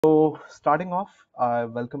So, starting off, I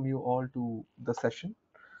welcome you all to the session,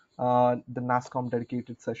 the NASCOM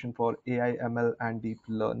dedicated session for AI, ML, and deep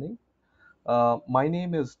learning. My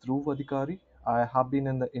name is Dhruva Adhikary. I have been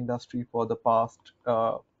in the industry for the past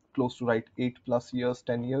close to 8+ years,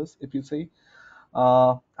 10 years, if you say.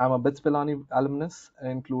 I'm a BITS Pilani alumnus,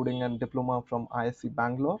 including a diploma from ISC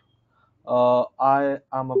Bangalore. I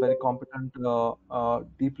am a very competent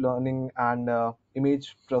deep learning and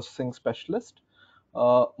image processing specialist.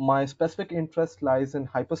 My specific interest lies in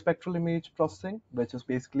hyperspectral image processing, which is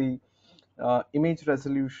basically image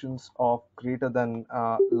resolutions of greater than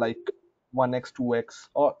like 1x, 2x,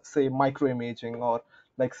 or say micro imaging, or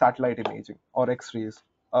like satellite imaging or X-rays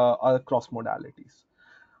across modalities.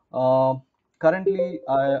 Uh, Currently,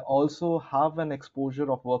 I also have an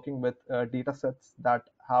exposure of working with data sets that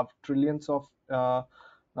have trillions of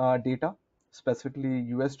data, specifically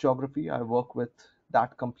US geography. I work with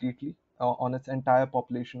that completely on its entire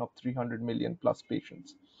population of 300 million plus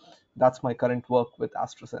patients. That's my current work with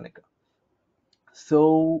AstraZeneca.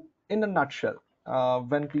 So, in a nutshell,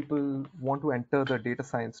 when people want to enter the data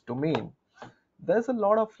science domain, there's a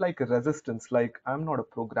lot of like resistance. Like, I'm not a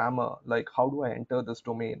programmer. Like, how do I enter this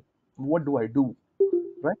domain? What do I do?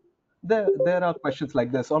 Right? There are questions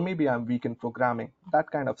like this, or maybe I'm weak in programming,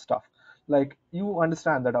 that kind of stuff. Like, you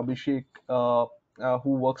understand that Abhishek, who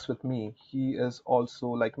works with me, he is also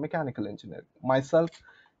like mechanical engineer. Myself,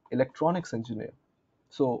 electronics engineer.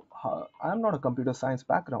 So I'm not a computer science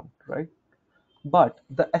background, right? But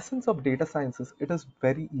the essence of data science is it is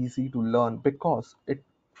very easy to learn because it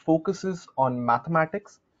focuses on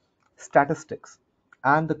mathematics, statistics,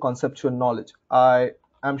 and the conceptual knowledge. I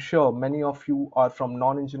am sure many of you are from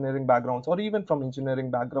non-engineering backgrounds or even from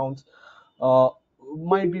engineering backgrounds, uh,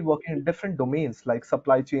 might be working in different domains like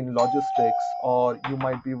supply chain logistics, or you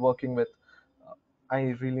might be working with.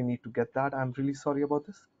 I really need to get that. I'm really sorry about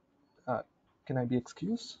this. Uh, can I be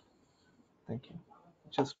excused? Thank you.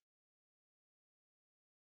 Just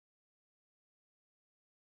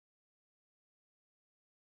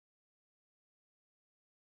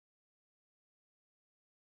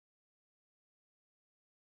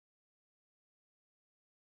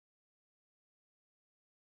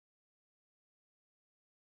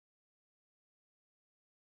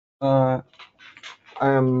uh, I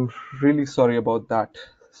am really sorry about that.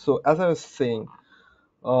 So, as I was saying,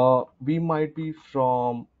 we might be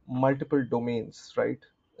from multiple domains, right?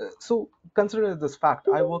 So, consider this fact: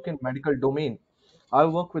 I work in medical domain. I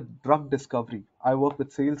work with drug discovery. I work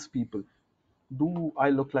with salespeople. Do I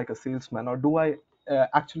look like a salesman, or do I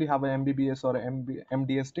actually have an MBBS or an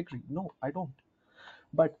MDS degree? No, I don't.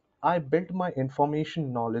 But I built my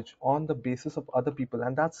information knowledge on the basis of other people,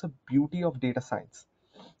 and that's the beauty of data science.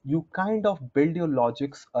 You kind of build your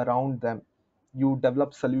logics around them, you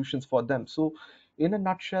develop solutions for them. So in a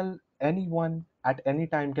nutshell, anyone at any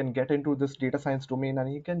time can get into this data science domain and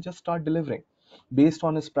he can just start delivering based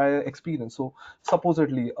on his prior experience. So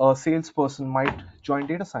supposedly a salesperson might join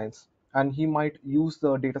data science and he might use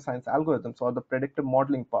the data science algorithms or the predictive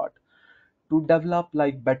modeling part to develop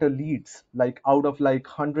like better leads. Like out of like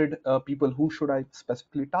 100 people, who should I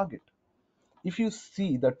specifically target? If you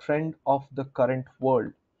see the trend of the current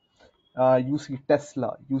world, you see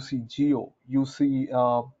Tesla, you see Geo, you see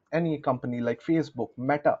any company like Facebook,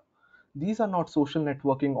 Meta. These are not social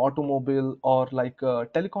networking, automobile, or like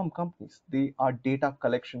telecom companies. They are data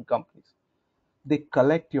collection companies. They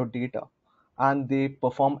collect your data and they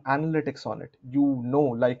perform analytics on it. You know,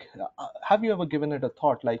 like, have you ever given it a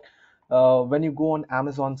thought? Like, when you go on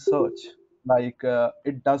Amazon search, like,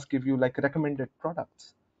 it does give you like recommended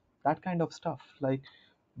products, that kind of stuff. Like,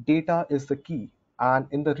 data is the key. And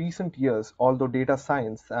in the recent years, although data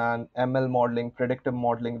science and ML modeling, predictive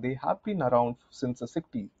modeling, they have been around since the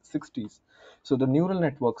 60s. So the neural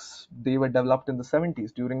networks, they were developed in the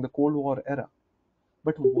 70s during the Cold War era.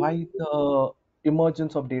 But why the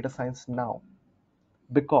emergence of data science now?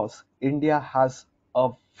 Because India has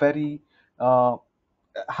a very uh,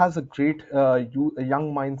 has a great a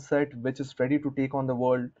young mindset which is ready to take on the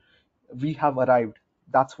world. We have arrived.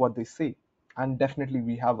 That's what they say, and definitely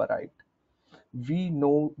we have arrived. We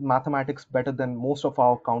know mathematics better than most of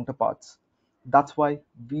our counterparts. That's why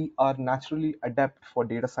we are naturally adept for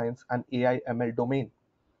data science and AI ML domain.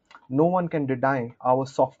 No one can deny our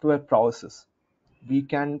software prowesses. We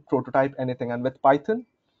can prototype anything, and with Python,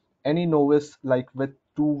 any novice, like with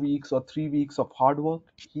 2 weeks or 3 weeks of hard work,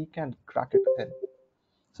 he can crack it in.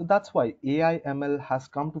 So that's why AI ML has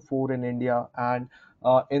come to fore in India, and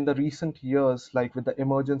in the recent years, like with the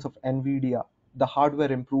emergence of NVIDIA, the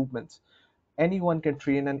hardware improvements, anyone can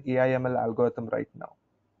train an AI ML algorithm right now,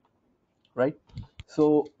 right?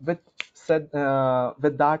 So with said,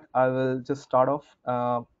 with that, I will just start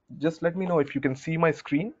off. Just let me know if you can see my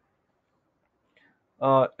screen.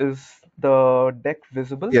 Is the deck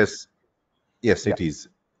visible? Yes, yes, Yeah, it is.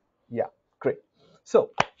 yeah, great. So,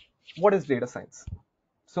 what is data science?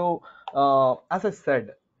 So, as I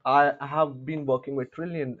said, I have been working with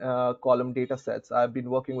trillion column data sets. I've been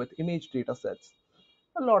working with image data sets,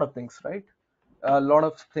 a lot of things, right? A lot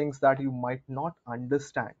of things that you might not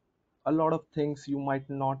understand, a lot of things you might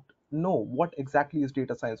not know what exactly is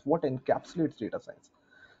data science, what encapsulates data science.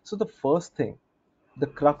 So, the first thing, the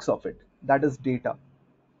crux of it, that is data.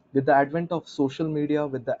 With the advent of social media,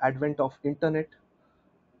 with the advent of internet,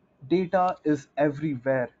 data is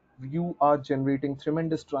everywhere. You are generating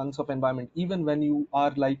tremendous tons of environment. Even when you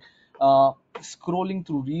are like scrolling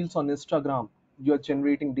through reels on Instagram, you're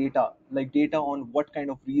generating data, like data on what kind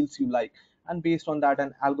of reels you like, and based on that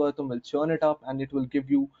an algorithm will churn it up and it will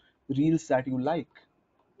give you reels that you like.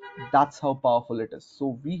 That's how powerful it is.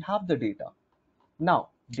 So we have the data. Now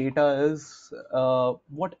data is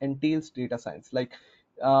what entails data science. Like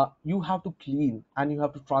you have to clean and you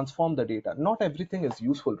have to transform the data. Not everything is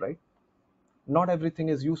useful, right? Not everything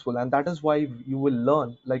is useful, and that is why you will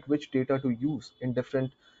learn like which data to use in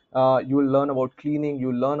different. You will learn about cleaning, you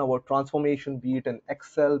will learn about transformation, be it in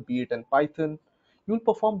Excel, be it in Python. You'll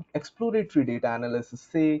perform exploratory data analysis.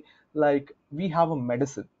 Say like we have a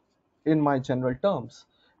medicine, in my general terms,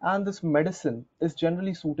 and this medicine is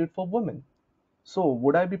generally suited for women. So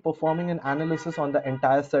would I be performing an analysis on the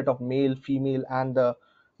entire set of male, female, and the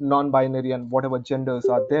non-binary and whatever genders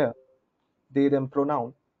are there, they them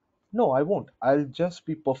pronoun? No, I won't. I'll just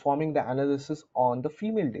be performing the analysis on the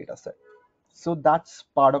female data set. So that's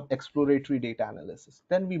part of exploratory data analysis.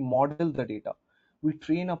 Then we model the data. We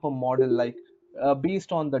train up a model like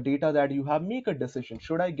based on the data that you have, make a decision.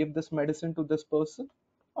 Should I give this medicine to this person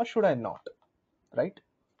or should I not? Right?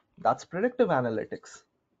 That's predictive analytics.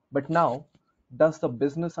 But now, does the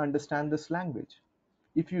business understand this language?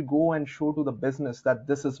 If you go and show to the business that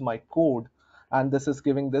this is my code and this is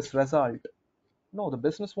giving this result, no, the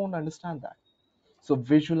business won't understand that. So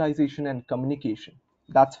visualization and communication.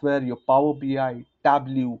 That's where your Power BI,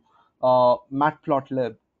 Tableau,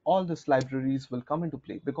 Matplotlib, all these libraries will come into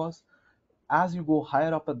play because as you go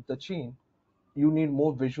higher up at the chain, you need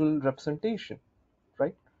more visual representation,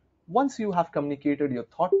 right? Once you have communicated your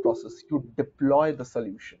thought process, you deploy the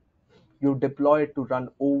solution. You deploy it to run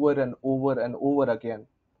over and over and over again,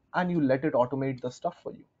 and you let it automate the stuff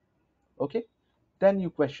for you. Okay? Then you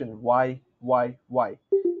question why.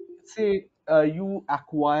 Say you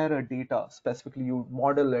acquire a data, specifically you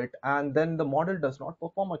model it, and then the model does not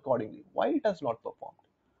perform accordingly. Why it has not performed?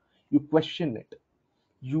 You question it.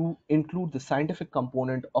 You include the scientific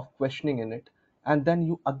component of questioning in it, and then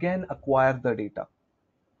you again acquire the data.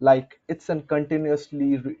 Like it's a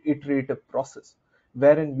continuously iterative process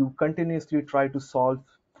wherein you continuously try to solve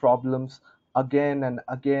problems again and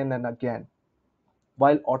again and again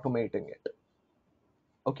while automating it.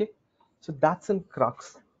 Okay, so that's in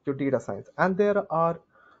crux to data science. And there are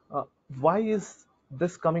uh, why is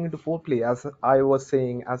this coming into foreplay? As I was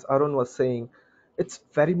saying, as Arun was saying, it's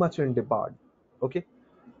very much in demand. Okay,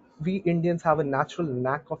 we Indians have a natural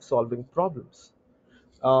knack of solving problems.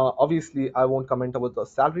 Obviously, I won't comment about the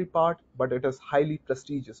salary part, but it is highly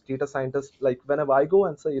prestigious. Data scientists, like whenever I go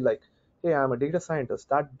and say like, "Hey, I'm a data scientist,"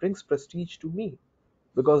 that brings prestige to me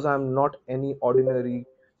because I'm not any ordinary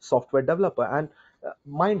software developer. And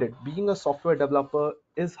mind it, being a software developer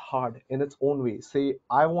is hard in its own way. Say,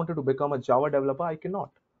 I wanted to become a Java developer, I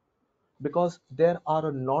cannot because there are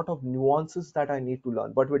a lot of nuances that I need to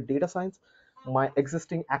learn. But with data science, my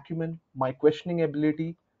existing acumen, my questioning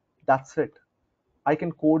ability, that's it. I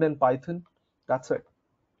can code in Python. That's it.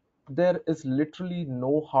 There is literally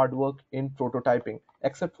no hard work in prototyping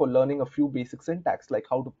except for learning a few basic syntax like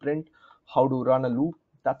how to print, how to run a loop.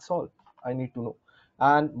 That's all I need to know.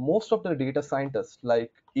 And most of the data scientists,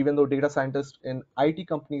 like even though data scientists in IT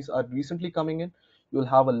companies are recently coming in, you'll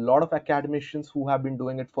have a lot of academicians who have been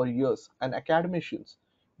doing it for years. And academicians,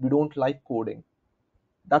 we don't like coding.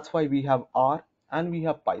 That's why we have R and we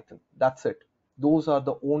have Python. That's it. Those are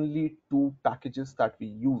the only two packages that we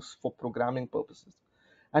use for programming purposes.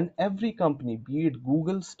 And every company, be it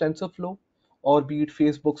Google's TensorFlow, or be it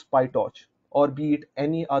Facebook's PyTorch, or be it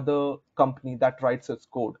any other company that writes its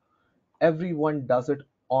code, everyone does it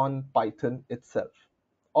on Python itself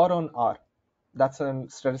or on R. That's a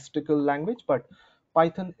statistical language, but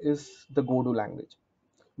Python is the go-to language.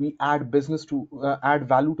 We add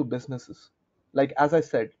value to businesses. Like as I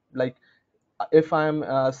said, like if I'm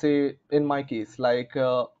say in my case, like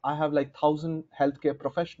I have like 1,000 healthcare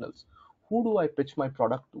professionals. Who do I pitch my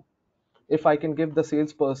product to? If I can give the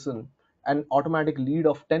salesperson an automatic lead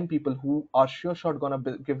of 10 people who are sure shot gonna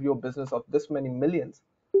give you a business of this many millions.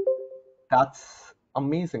 That's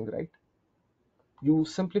amazing, right? You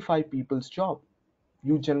simplify people's job,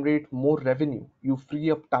 you generate more revenue, you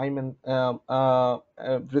free up time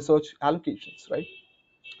and research allocations, right?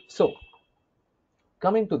 So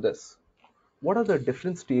coming to this, what are the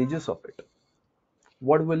different stages of it?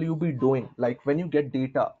 What will you be doing? Like when you get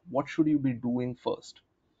data, what should you be doing first?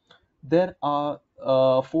 There are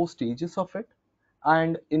four stages of it,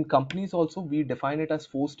 and in companies also we define it as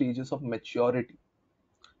four stages of maturity.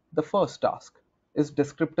 The first task is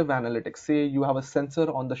descriptive analytics. Say you have a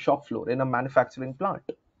sensor on the shop floor in a manufacturing plant.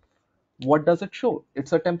 What does it show?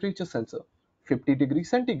 It's a temperature sensor, 50 degrees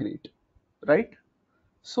centigrade, right?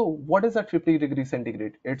 So what is that 50 degrees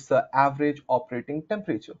centigrade? It's the average operating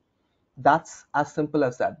temperature. That's as simple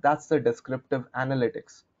as that. That's the descriptive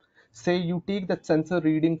analytics. Say you take that sensor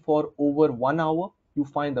reading for over 1 hour, you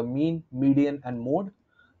find the mean, median, and mode.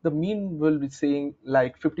 The mean will be saying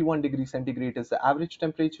like 51 degrees centigrade is the average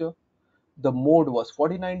temperature. The mode was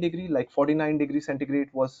 49 degree, like 49 degrees centigrade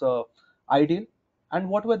was ideal. And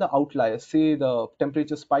what were the outliers? Say the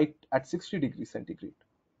temperature spiked at 60 degrees centigrade,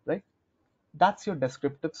 right? That's your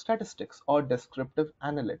descriptive statistics or descriptive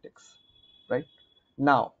analytics, right?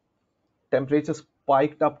 Now, temperature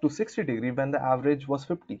spiked up to 60 degree when the average was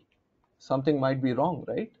 50. Something might be wrong,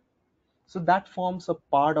 right? So that forms a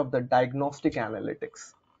part of the diagnostic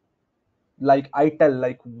analytics. Like I tell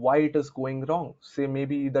like why it is going wrong. Say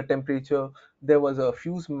maybe the temperature, there was a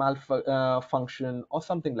fuse malfunction or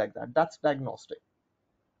something like that. That's diagnostic,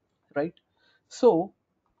 right? So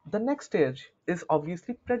the next stage is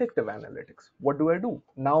obviously predictive analytics. What do I do?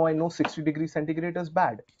 Now I know 60 degrees centigrade is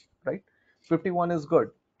bad, right? 51 is good.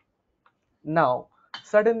 Now,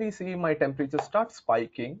 suddenly see my temperature starts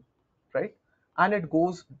spiking, right? And it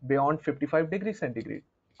goes beyond 55 degrees centigrade.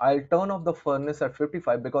 I'll turn off the furnace at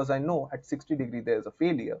 55 because I know at 60 degree there's a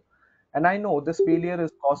failure. And I know this failure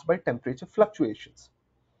is caused by temperature fluctuations.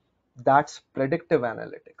 That's predictive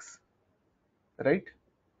analytics, right?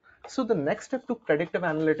 So the next step to predictive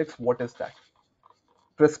analytics, what is that?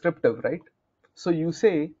 Prescriptive, right? So you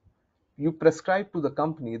say you prescribe to the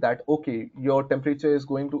company that okay, your temperature is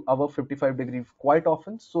going to above 55 degrees quite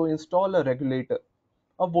often, so install a regulator,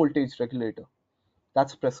 a voltage regulator.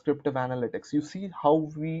 That's prescriptive analytics. You see how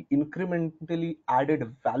we incrementally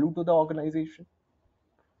added value to the organization.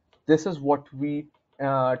 This is what we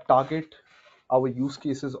target our use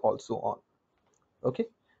cases also on. Okay,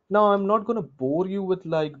 now I'm not going to bore you with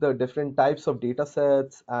like the different types of data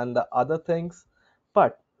sets and the other things,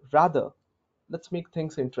 but rather let's make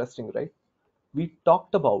things interesting, right? We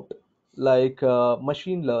talked about like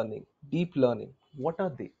machine learning, deep learning. What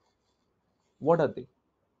are they?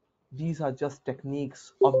 These are just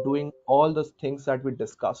techniques of doing all the things that we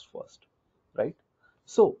discussed first, right?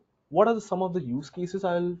 So what are some of the use cases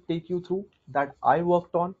I'll take you through that I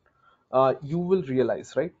worked on? You will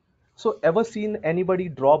realize, right? So ever seen anybody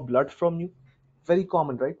draw blood from you? Very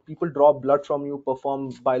common, right? People draw blood from you,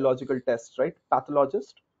 perform biological tests, right?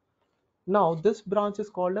 Pathologist. Now this branch is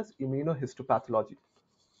called as immunohistopathology.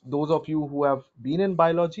 Those of you who have been in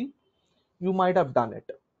biology, you might have done it.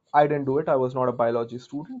 I didn't do it. I was not a biology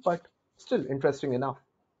student, but still interesting enough,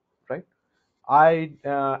 right? I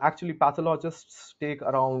actually pathologists take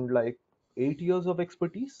around like 8 years of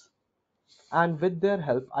expertise, and with their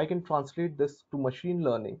help, I can translate this to machine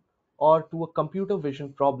learning or to a computer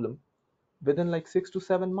vision problem within like 6 to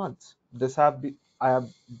 7 months. I have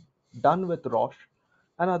done with Roche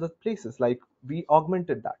and other places. Like we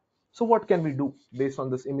augmented that. So what can we do based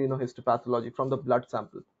on this immunohistopathology from the blood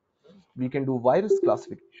sample? We can do virus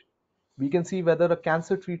classification. We can see whether a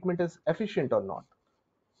cancer treatment is efficient or not.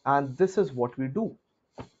 And this is what we do.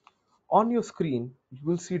 On your screen, you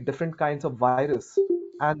will see different kinds of virus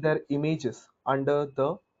and their images under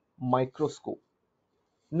the microscope.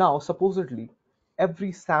 Now, supposedly,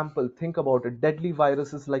 every sample, think about it, deadly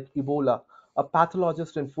viruses like Ebola, a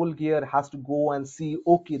pathologist in full gear has to go and see,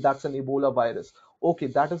 okay, that's an Ebola virus. Okay,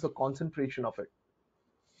 that is the concentration of it.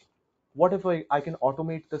 What if I can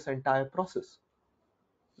automate this entire process?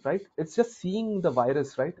 Right? It's just seeing the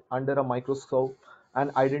virus, right, under a microscope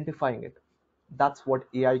and identifying it. That's what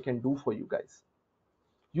AI can do for you guys.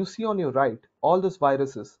 You see on your right, all these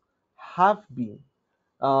viruses have been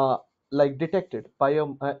uh, like detected by a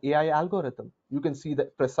AI algorithm. You can see the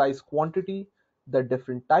precise quantity, the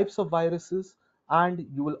different types of viruses, and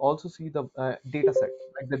you will also see the data set,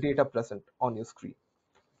 like the data present on your screen.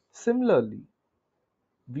 Similarly,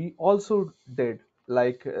 we also did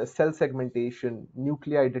like cell segmentation,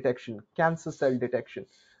 nuclei detection, cancer cell detection.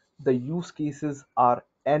 The use cases are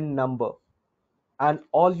n number, and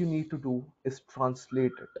all you need to do is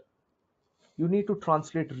translate it. You need to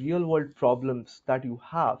translate real world problems that you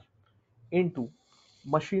have into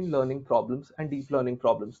machine learning problems and deep learning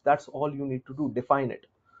problems. That's all you need to do. Define it.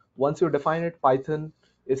 Once you define it, Python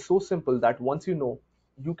is so simple that once you know,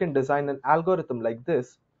 you can design an algorithm like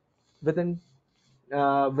this within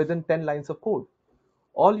within 10 lines of code.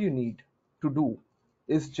 All you need to do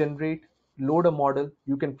is generate, load a model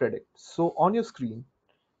you can predict. So on your screen,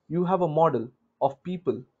 you have a model of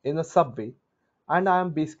people in a subway, and I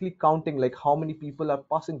am basically counting like how many people are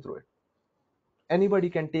passing through it.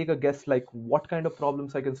 Anybody can take a guess like what kind of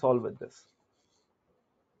problems I can solve with this.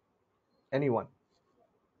 Anyone?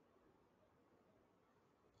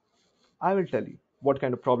 I will tell you what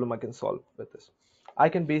kind of problem I can solve with this. I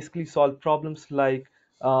can basically solve problems like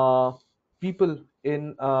people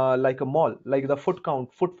in like a mall, like the foot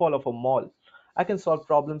count, footfall of a mall. I can solve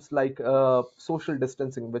problems like social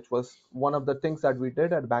distancing, which was one of the things that we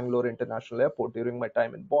did at Bangalore International Airport during my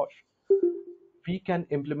time in Bosch. We can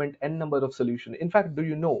implement n number of solutions. In fact, do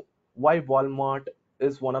you know why Walmart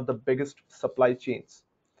is one of the biggest supply chains?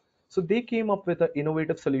 So they came up with an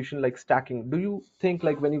innovative solution like stacking. Do you think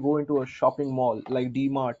like when you go into a shopping mall like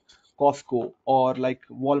DMart, Costco, or like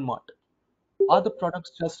Walmart, are the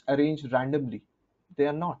products just arranged randomly? They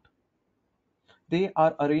are not. They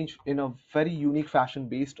are arranged in a very unique fashion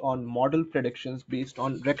based on model predictions, based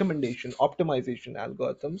on recommendation optimization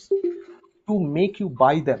algorithms to make you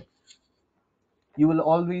buy them. You will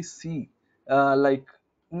always see like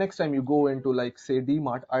next time you go into like say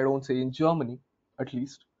DMart, I don't say in Germany at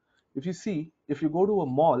least, if you see, if you go to a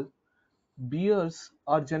mall, beers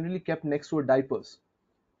are generally kept next to a diapers,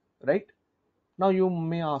 right? Now you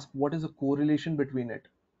may ask, what is the correlation between it?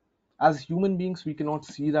 As human beings, we cannot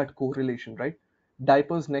see that correlation, right?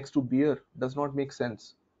 Diapers next to beer does not make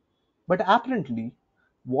sense. But apparently,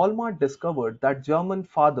 Walmart discovered that German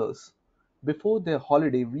fathers, before their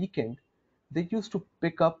holiday weekend, they used to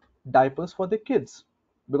pick up diapers for their kids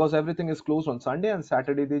because everything is closed on Sunday and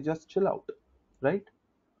Saturday they just chill out, right?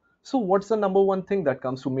 So, what's the number one thing that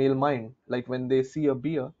comes to male mind? Like when they see a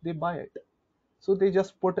beer, they buy it. So they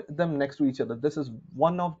just put them next to each other. This is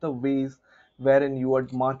one of the ways wherein you are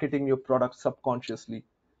marketing your product subconsciously.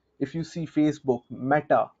 If you see Facebook,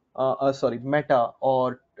 Meta,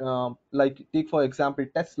 or like take for example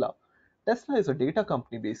Tesla. Tesla is a data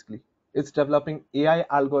company basically. It's developing AI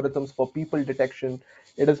algorithms for people detection.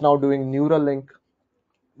 It is now doing Neuralink,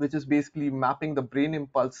 which is basically mapping the brain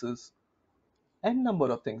impulses, n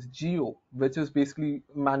number of things. Geo, which is basically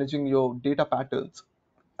managing your data patterns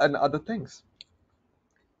and other things.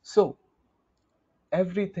 So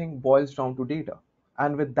everything boils down to data.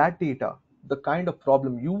 And with that data, the kind of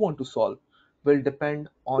problem you want to solve will depend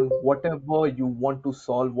on whatever you want to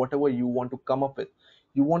solve, whatever you want to come up with.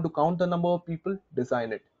 You want to count the number of people,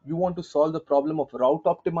 design it. You want to solve the problem of route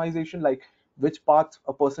optimization, like which path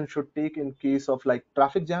a person should take in case of like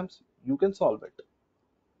traffic jams, you can solve it.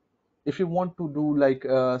 If you want to do like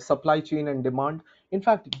supply chain and demand, in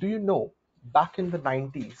fact, do you know back in the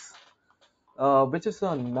 90s, which is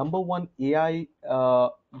the number one AI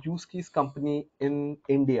use case company in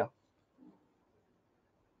India?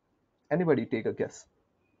 Anybody take a guess?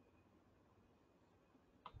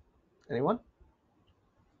 Anyone?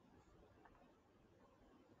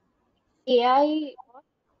 AI,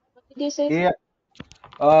 what did you say, sir?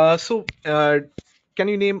 AI. Can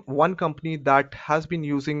you name one company that has been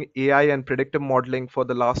using AI and predictive modeling for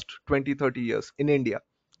the last 20, 30 years in India?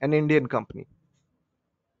 An Indian company.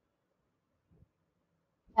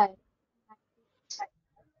 Hi.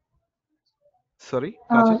 Sorry,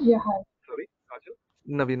 Kajal? Yeah, hi.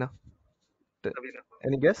 Navina. T-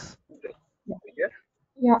 Any guess? Yeah.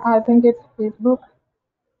 Yeah, I think it's Facebook.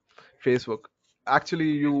 Facebook.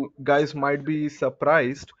 Actually, you guys might be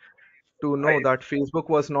surprised to know that Facebook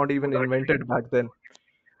was not even invented back then.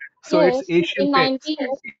 So it's Yes, Asian in Paints,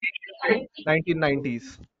 90s.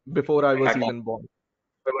 1990s, before I was even born.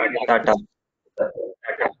 Tata.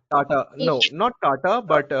 Tata, no, Ish. not Tata,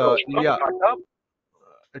 but yeah,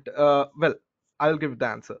 well, I'll give the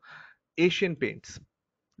answer. Asian Paints.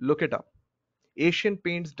 Look it up. Asian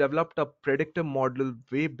Paints developed a predictive model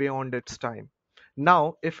way beyond its time.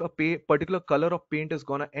 Now, if a particular color of paint is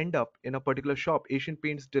gonna end up in a particular shop, Asian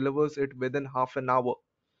Paints delivers it within half an hour.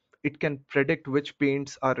 It can predict which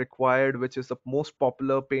paints are required, which is the most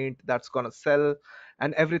popular paint that's gonna sell,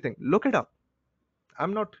 and everything. Look it up.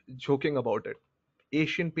 I'm not joking about it.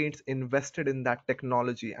 Asian Paints invested in that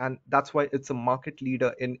technology, and that's why it's a market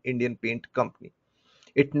leader in Indian paint company.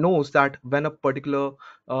 It knows that when a particular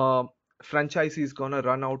uh, franchisee is gonna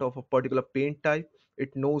run out of a particular paint type,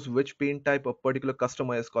 It knows which paint type a particular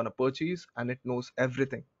customer is gonna purchase, and it knows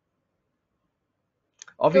everything.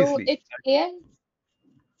 So Obviously, it's AI.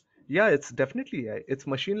 yeah, it's definitely AI. It's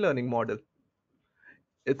machine learning model.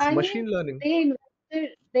 It's I mean, machine learning.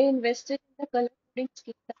 they invested in the color coding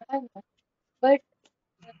scheme that I know. But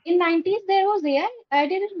in 90s there was AI. I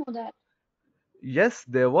didn't know that. Yes,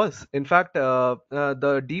 there was. In fact,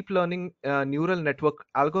 the deep learning neural network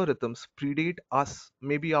algorithms predate us,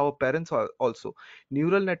 maybe our parents also.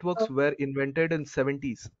 Neural networks Oh, were invented in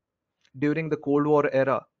 70s during the Cold War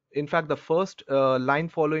era. In fact, the first line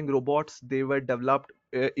following robots, they were developed,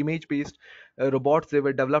 image based robots, they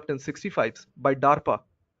were developed in 65s by DARPA.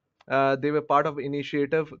 They were part of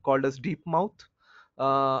initiative called as Deep Mouth,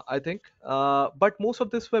 I think. But most of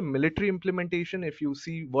this were military implementation. If you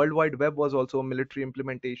see, World Wide Web was also a military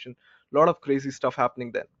implementation. A lot of crazy stuff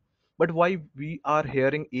happening then. But why we are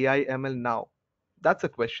hearing AI ML now? That's a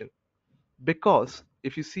question. Because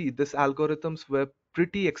if you see, these algorithms were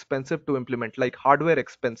pretty expensive to implement, like hardware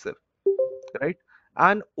expensive, right?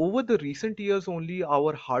 And over the recent years, only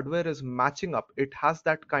our hardware is matching up. It has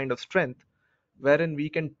that kind of strength wherein we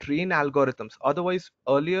can train algorithms. Otherwise,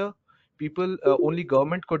 earlier, people, only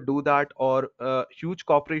government could do that, or huge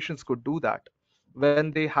corporations could do that when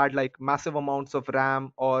they had like massive amounts of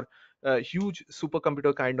RAM, or huge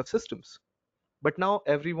supercomputer kind of systems. But now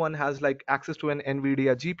everyone has like access to an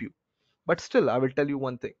NVIDIA GPU. But still, I will tell you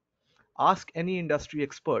one thing. Ask any industry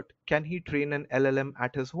expert, can he train an LLM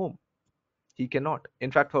at his home? He cannot.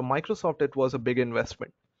 In fact, for Microsoft, it was a big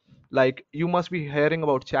investment. Like, you must be hearing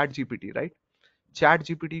about ChatGPT, right?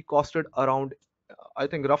 ChatGPT costed around, I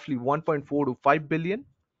think, roughly 1.4 to 5 billion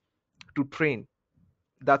to train.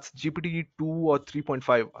 That's GPT 2 or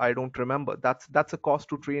 3.5. I don't remember. That's a cost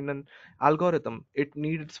to train an algorithm. It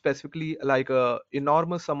needed specifically like a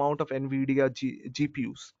enormous amount of NVIDIA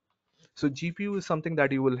GPUs. So GPU is something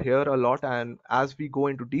that you will hear a lot, and as we go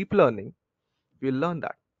into deep learning, we'll learn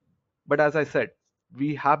that. But as I said,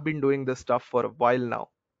 we have been doing this stuff for a while now,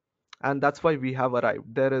 and that's why we have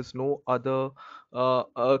arrived. There is no other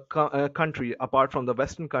country apart from the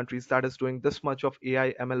Western countries that is doing this much of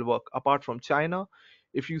AI ML work apart from China.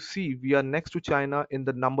 If you see, we are next to China in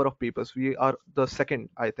the number of papers. We are the second,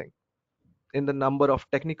 I think, in the number of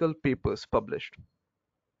technical papers published.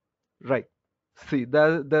 Right. See,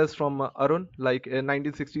 there's from Arun, like in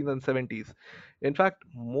 1960s and 70s. In fact,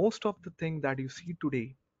 most of the thing that you see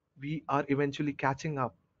today, we are eventually catching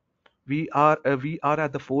up. We are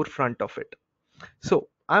at the forefront of it. So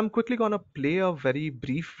I'm quickly gonna play a very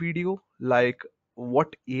brief video, like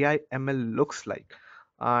what AI ML looks like,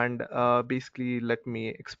 and basically let me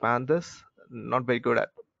expand this. Not very good at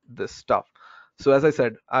this stuff. So as I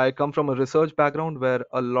said, I come from a research background where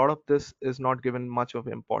a lot of this is not given much of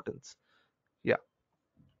importance. Yeah,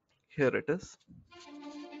 here it is.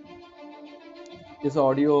 Is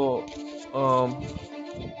audio? Um,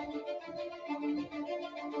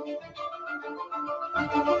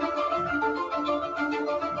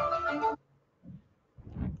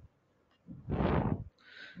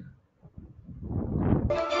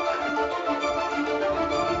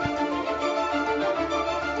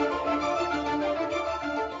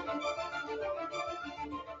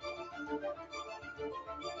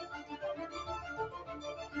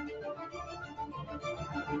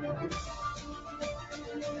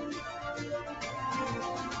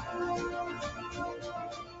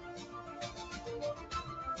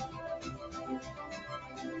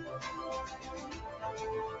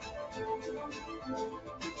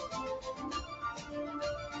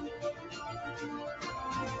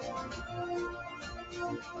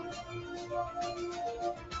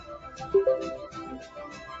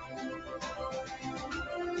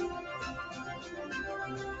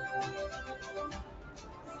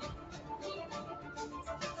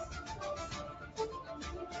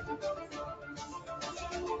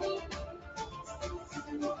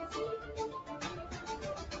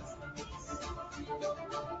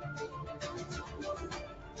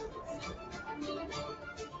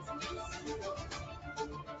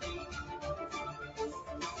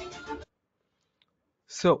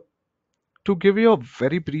 so to give you a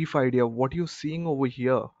very brief idea, what you're seeing over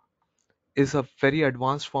here is a very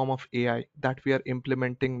advanced form of AI that we are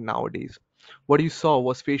implementing nowadays. What you saw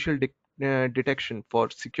was facial detection for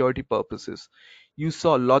security purposes. You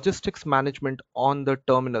saw logistics management on the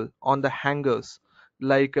terminal, on the hangars,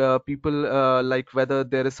 like people, like whether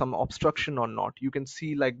there is some obstruction or not. You can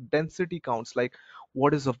see like density counts, like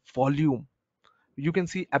what is the volume. You can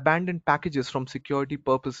see abandoned packages from security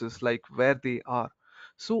purposes, like where they are.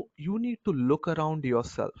 So you need to look around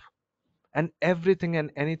yourself, and everything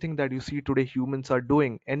and anything that you see today humans are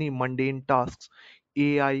doing, any mundane tasks,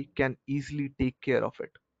 AI can easily take care of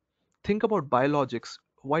it. Think about biologics.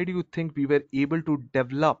 Why do you think we were able to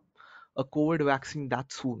develop a COVID vaccine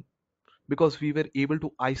that soon? Because we were able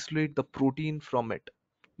to isolate the protein from it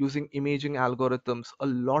using imaging algorithms. A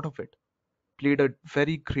lot of it played a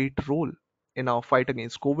very great role in our fight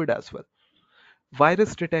against COVID as well.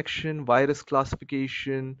 Virus detection, virus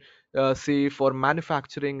classification, say for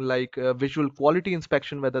manufacturing, like visual quality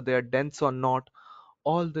inspection, whether they are dense or not,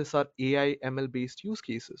 all these are AI ML based use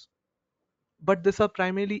cases. But these are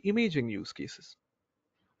primarily imaging use cases.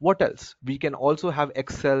 What else? We can also have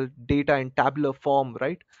Excel data in tabular form,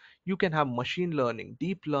 right? You can have machine learning,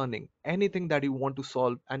 deep learning, anything that you want to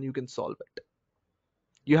solve, and you can solve it.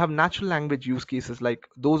 You have natural language use cases, like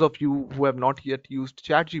those of you who have not yet used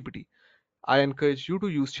ChatGPT. I encourage you to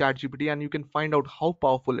use ChatGPT and you can find out how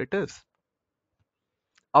powerful it is.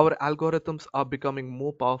 Our algorithms are becoming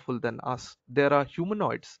more powerful than us. There are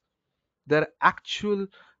humanoids. There are actual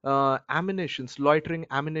ammunitions, loitering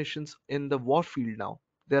ammunitions in the warfield now.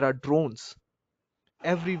 There are drones.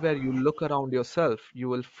 Everywhere you look around yourself, you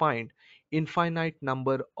will find infinite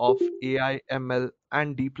number of AI, ML,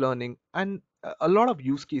 and deep learning, and a lot of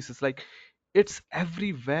use cases. Like it's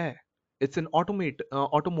everywhere. It's an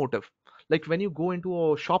automotive. Like when you go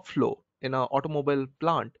into a shop floor in an automobile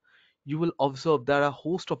plant, you will observe there are a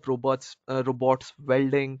host of robots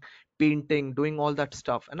welding, painting, doing all that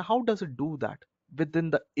stuff. And how does it do that within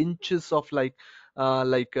the inches of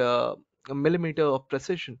a millimeter of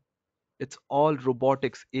precision? It's all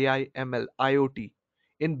robotics, AI, ML, IoT.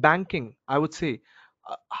 In banking, I would say,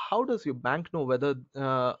 how does your bank know whether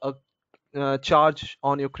a charge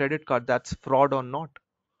on your credit card that's fraud or not?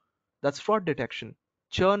 That's fraud detection.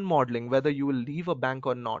 Churn modeling, whether you will leave a bank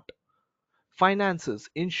or not. Finances,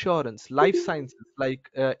 insurance, life sciences, like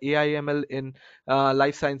AI, ML in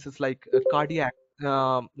life sciences, like cardiac,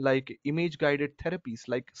 like image guided therapies,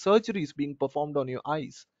 like surgeries being performed on your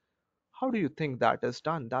eyes. How do you think that is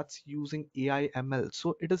done? That's using AI ML.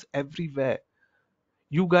 So it is everywhere.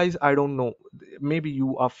 You guys, I don't know. Maybe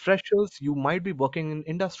you are freshers, you might be working in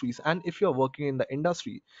industries. And if you're working in the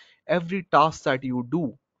industry, every task that you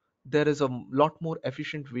do, there is a lot more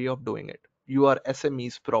efficient way of doing it. You are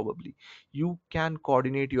SMEs probably. You can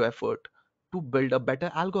coordinate your effort to build a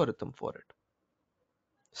better algorithm for it.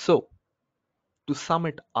 So, to sum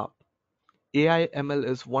it up, AI ML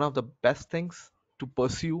is one of the best things to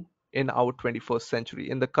pursue in our 21st century.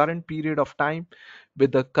 In the current period of time,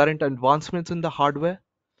 with the current advancements in the hardware,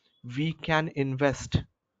 we can invest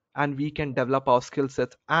and we can develop our skill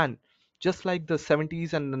sets. And just like the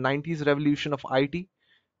 70s and the 90s revolution of IT,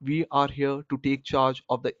 we are here to take charge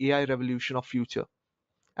of the AI revolution of future.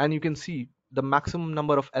 And you can see the maximum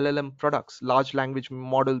number of LLM products, large language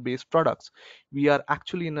model based products. We are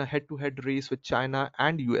actually in a head to head race with China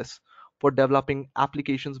and US for developing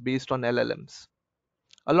applications based on LLMs.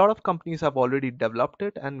 A lot of companies have already developed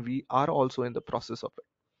it, and we are also in the process of it.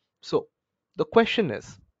 So the question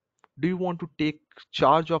is, do you want to take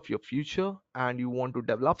charge of your future and you want to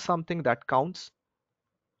develop something that counts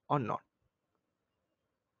or not?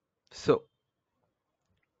 So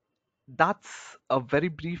that's a very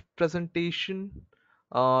brief presentation.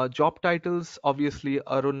 Job titles, obviously,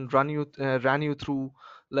 Arun ran you through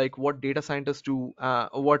like what data scientists do,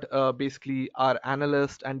 what basically are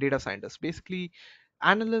analysts and data scientists. Basically,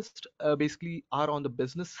 analysts basically are on the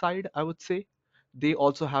business side, I would say. They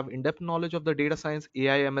also have in-depth knowledge of the data science,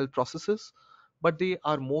 AI, ML processes, but they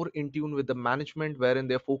are more in tune with the management, wherein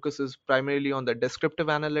their focus is primarily on the descriptive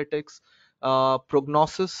analytics,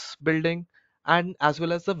 prognosis building, and as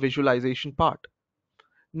well as the visualization part.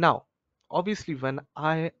 Now, obviously, when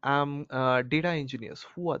I am data engineers,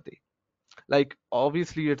 who are they? Like,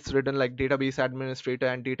 obviously, it's written like database administrator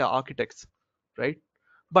and data architects, right?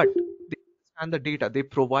 But they understand the data, they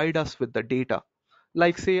provide us with the data.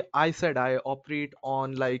 Like, say, I said I operate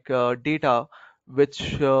on like data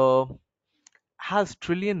which has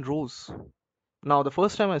trillion rows. Now, the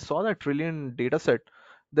first time I saw that trillion data set,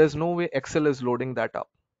 there's no way Excel is loading that up,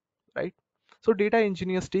 right? So data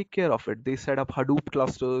engineers take care of it. They set up Hadoop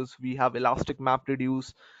clusters. We have Elastic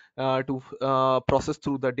MapReduce to process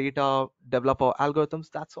through the data, develop our algorithms.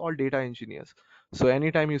 That's all data engineers. So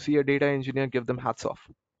anytime you see a data engineer, give them hats off.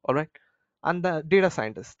 All right. And the data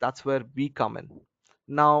scientists, that's where we come in.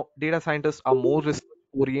 Now, data scientists are more research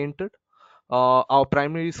oriented. Our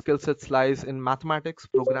primary skill sets lies in mathematics,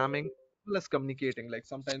 programming, as well as communicating. Like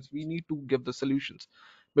sometimes we need to give the solutions,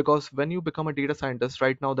 because when you become a data scientist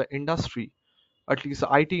right now, the industry, at least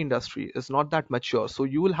the IT industry, is not that mature. So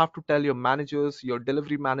you will have to tell your managers, your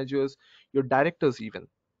delivery managers, your directors even.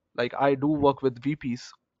 Like I do work with VPs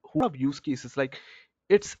who have use cases. Like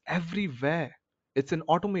it's everywhere. It's in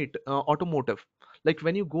automotive. Like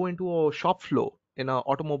when you go into a shop floor in an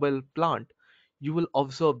automobile plant, you will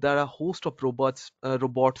observe there are a host of robots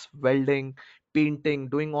welding, painting,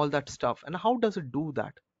 doing all that stuff. And how does it do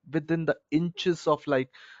that within the inches of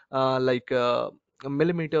a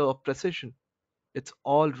millimeter of precision? It's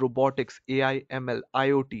all robotics, AI, ML,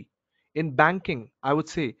 IoT. In banking, I would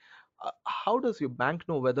say, how does your bank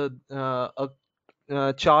know whether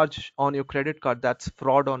a charge on your credit card that's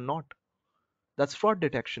fraud or not? That's fraud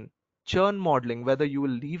detection. Churn modeling, whether you will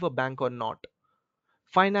leave a bank or not.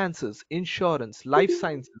 Finances, insurance, life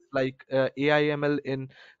sciences like AIML in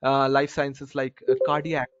life sciences like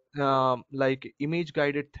cardiac, like image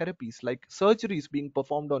guided therapies, like surgeries being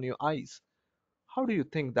performed on your eyes. How do you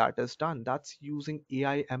think that is done? That's using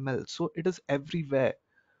AIML. So it is everywhere.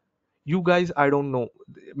 You guys, I don't know,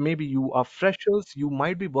 maybe you are freshers, you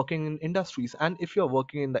might be working in industries, and if you're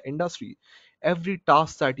working in the industry, every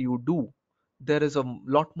task that you do, there is a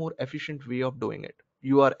lot more efficient way of doing it.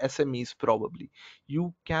 You are SMEs probably.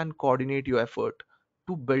 You can coordinate your effort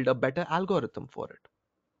to build a better algorithm for it.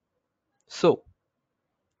 So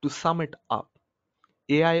to sum it up,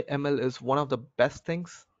 AI ML is one of the best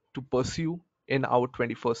things to pursue in our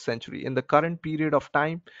 21st century. In the current period of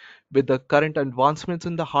time, with the current advancements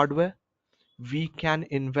in the hardware, we can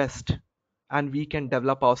invest and we can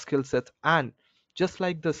develop our skill sets. And just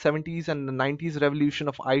like the 70s and the 90s revolution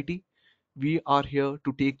of IT, we are here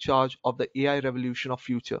to take charge of the AI revolution of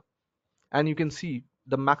future. And you can see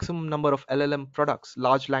the maximum number of LLM products,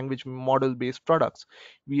 large language model based products.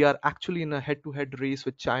 We are actually in a head to head race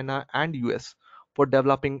with China and US for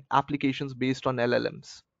developing applications based on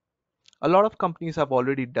LLMs. A lot of companies have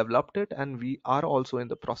already developed it, and we are also in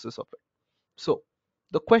the process of it. So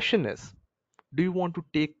the question is, do you want to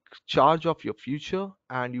take charge of your future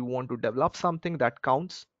and you want to develop something that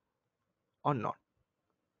counts or not?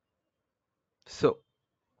 So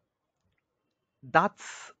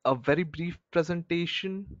that's a very brief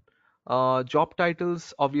presentation. Job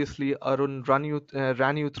titles obviously Arun ran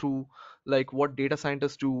you through like what data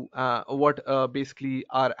scientists do, what basically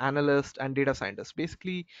are analysts and data scientists.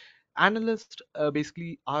 Basically, analysts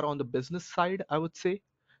basically are on the business side, I would say.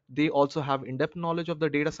 They also have in-depth knowledge of the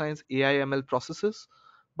data science AI ML processes,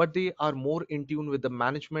 but they are more in tune with the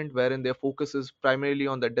management, wherein their focus is primarily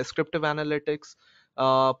on the descriptive analytics,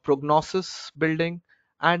 prognosis building,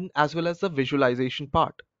 and as well as the visualization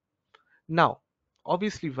part. Now,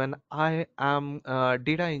 obviously, when I am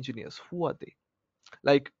data engineers, who are they?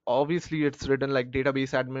 Like, obviously, it's written like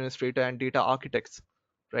database administrator and data architects,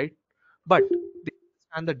 right? But they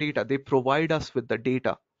understand the data, they provide us with the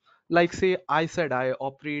data. Like, say, I said I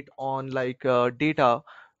operate on like data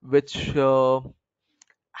which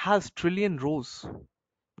has trillion rows.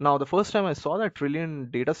 Now, the first time I saw that trillion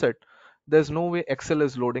data set, there's no way Excel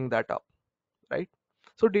is loading that up, right?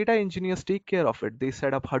 So data engineers take care of it. They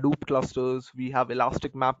set up Hadoop clusters. We have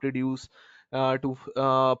Elastic MapReduce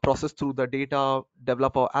to process through the data,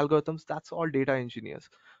 develop our algorithms. That's all data engineers.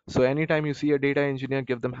 So anytime you see a data engineer,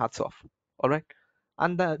 give them hats off. All right.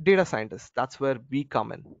 And the data scientists, that's where we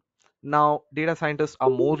come in. Now, data scientists are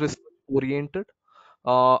more research oriented.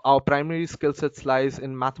 Our primary skill sets lies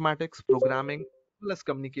in mathematics, programming, as well as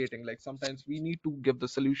communicating. Like sometimes we need to give the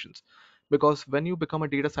solutions, because when you become a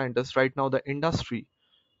data scientist right now, the industry,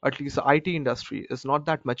 at least the IT industry, is not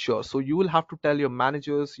that mature. So you will have to tell your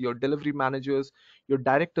managers, your delivery managers, your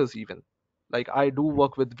directors even. Like I do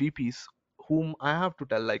work with VPs whom I have to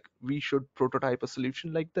tell like we should prototype a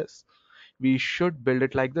solution like this. We should build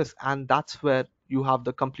it like this, and that's where you have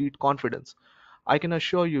the complete confidence. I can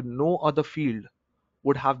assure you no other field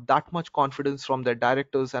would have that much confidence from their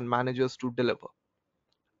directors and managers to deliver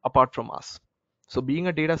apart from us. So being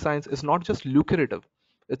a data science is not just lucrative,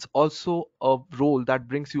 it's also a role that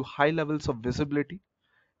brings you high levels of visibility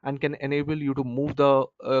and can enable you to move the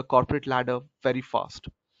corporate ladder very fast.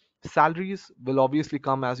 Salaries will obviously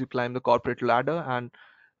come as you climb the corporate ladder, and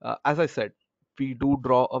as I said, we do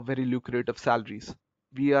draw a very lucrative salaries.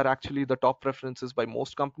 We are actually the top preferences by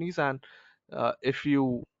most companies, and if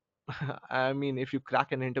you I mean, if you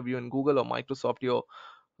crack an interview in Google or Microsoft, your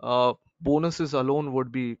bonuses alone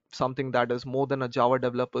would be something that is more than a Java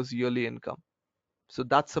developer's yearly income. So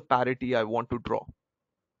that's a parity I want to draw,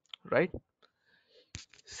 right?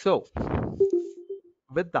 So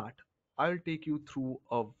with that, I'll take you through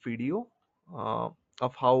a video uh,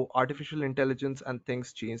 of how artificial intelligence and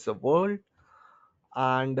things change the world.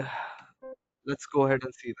 And let's go ahead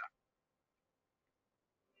and see that.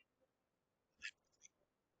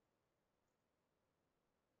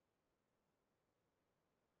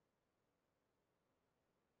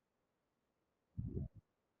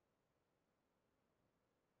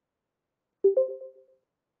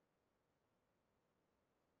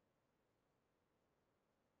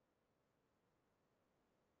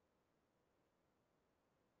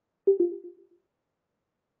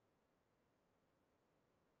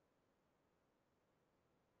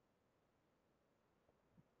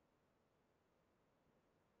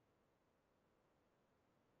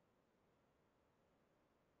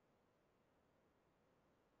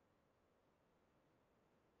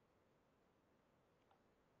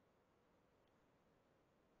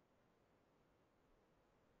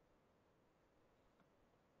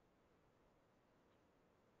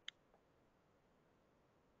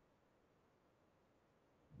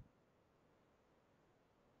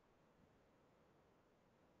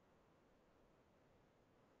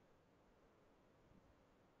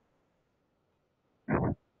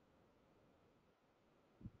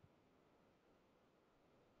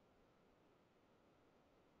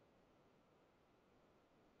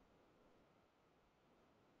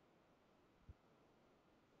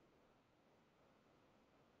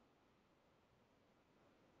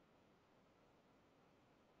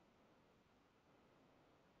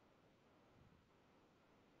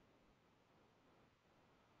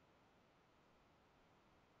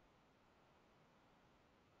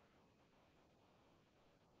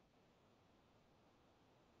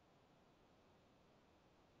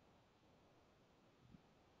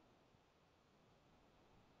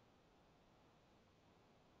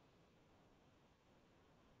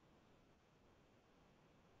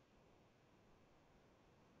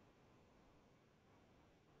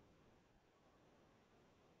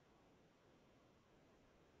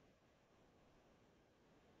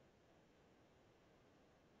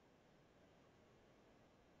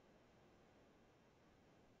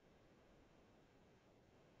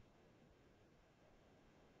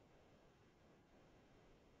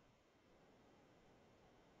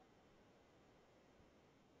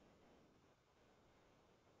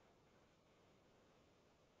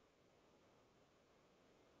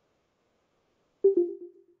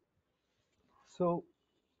 So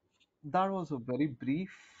that was a very brief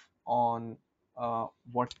on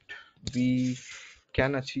what we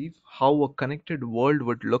can achieve, how a connected world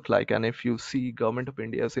would look like. And if you see government of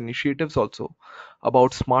India's initiatives also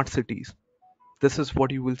about smart cities, this is what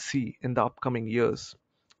you will see in the upcoming years.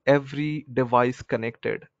 Every device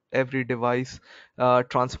connected, every device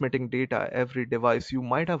transmitting data, every device. You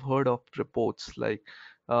might have heard of reports like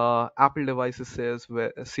Apple devices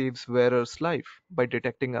saves wearer's life by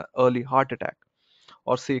detecting an early heart attack,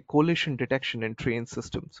 or say collision detection in train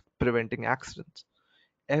systems, preventing accidents.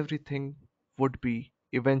 Everything would be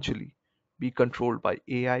eventually be controlled by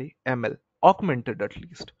AI, ML, augmented at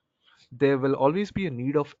least. There will always be a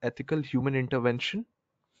need of ethical human intervention,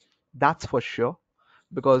 that's for sure,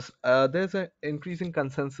 because there's an increasing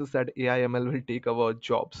consensus that AI ML will take our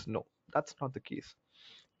jobs. No, that's not the case.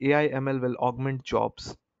 AI ML will augment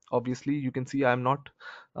jobs. Obviously, you can see I'm not.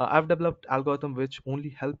 I've developed algorithm which only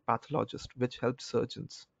help pathologists, which help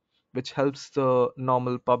surgeons, which helps the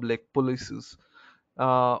normal public, polices,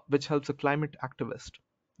 which helps a climate activist,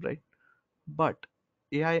 right? But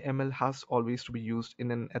AI ML has always to be used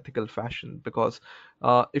in an ethical fashion, because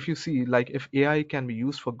if you see, like, if AI can be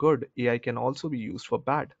used for good, AI can also be used for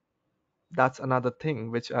bad. That's another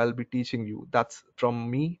thing which I'll be teaching you. That's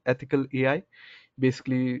from me, ethical AI.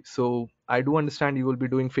 Basically, so I do understand you will be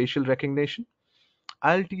doing facial recognition.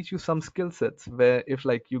 I'll teach you some skill sets where if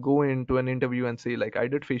like you go into an interview and say like I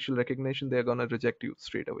did facial recognition, they're gonna reject you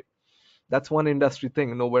straight away. That's one industry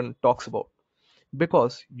thing no one talks about,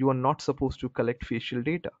 because you are not supposed to collect facial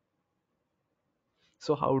data.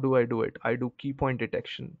 So how do I do it? I do key point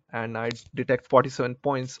detection and I detect 47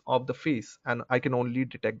 points of the face and I can only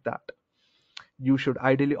detect that. You should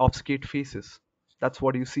ideally obfuscate faces. That's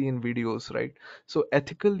what you see in videos, right? So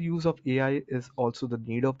ethical use of AI is also the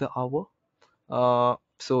need of the hour.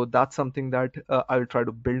 So that's something that I'll try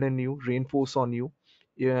to build in you, reinforce on you,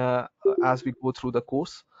 as we go through the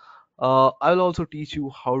course. I'll also teach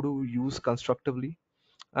you how to use constructively.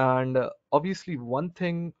 And obviously, one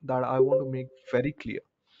thing that I want to make very clear,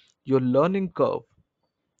 your learning curve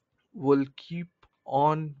will keep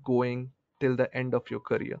on going till the end of your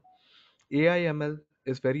career. AI/ML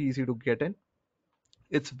is very easy to get in,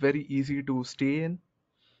 it's very easy to stay in,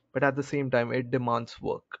 but at the same time, it demands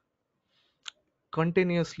work.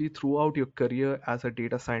 Continuously throughout your career as a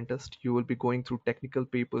data scientist, you will be going through technical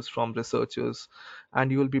papers from researchers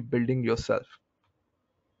and you will be building yourself.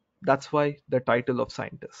 That's why the title of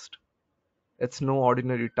scientist. It's no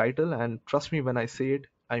ordinary title, and trust me when I say it,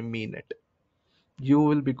 I mean it. You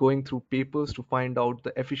will be going through papers to find out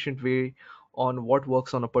the efficient way on what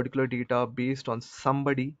works on a particular data based on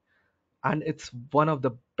somebody, and it's one of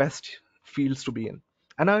the best fields to be in.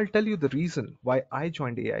 And I'll tell you the reason why I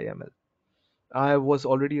joined AIML. I was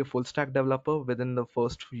already a full stack developer within the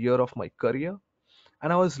first year of my career,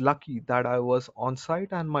 and I was lucky that I was on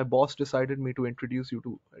site and my boss decided me to introduce you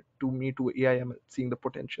to AIML, seeing the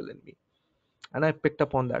potential in me, and I picked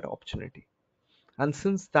up on that opportunity. And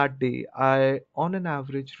since that day, I on an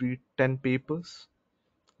average read 10 papers,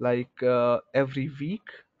 like every week,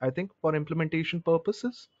 I think, for implementation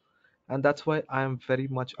purposes. And that's why I am very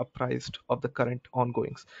much apprised of the current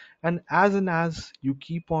ongoings. And as you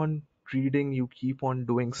keep on reading, you keep on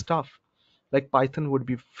doing stuff, like Python would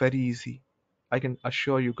be very easy. I can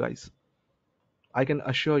assure you guys. I can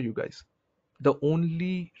assure you guys. The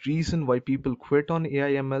only reason why people quit on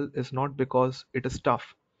AIML is not because it is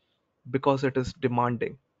tough, because it is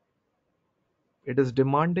demanding. It is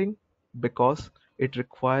demanding because it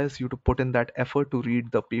requires you to put in that effort to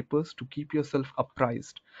read the papers to keep yourself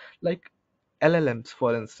apprised. Like LLMs,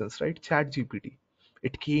 for instance, right? ChatGPT.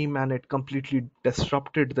 It came and it completely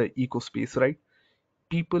disrupted the ecospace, right?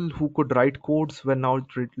 People who could write codes were now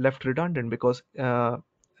left redundant because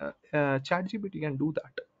ChatGPT can do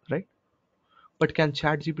that, right? But can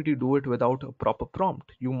ChatGPT do it without a proper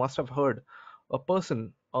prompt? You must have heard a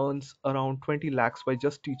person earns around 20 lakhs by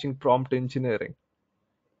just teaching prompt engineering,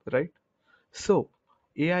 right? So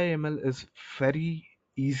AIML is very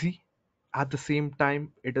easy. At the same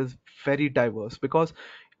time, it is very diverse, because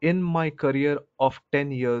in my career of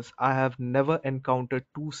 10 years, I have never encountered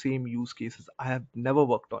two same use cases. I have never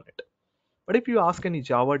worked on it. But if you ask any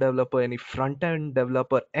Java developer, any front end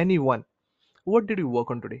developer, anyone, what did you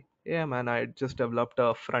work on today? Yeah, man, I just developed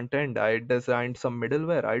a front end. I designed some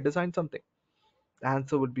middleware. I designed something. The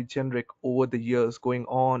answer would be generic over the years, going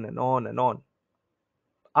on and on and on.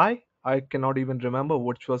 I cannot even remember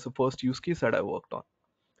which was the first use case that I worked on.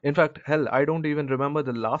 In fact, hell, I don't even remember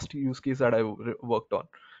the last use case that I worked on,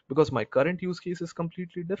 because my current use case is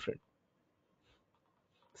completely different.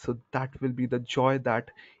 So that will be the joy that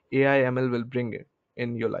AI ML will bring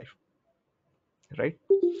in your life. right?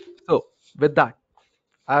 So with that,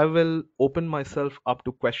 I will open myself up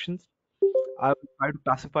to questions. I will try to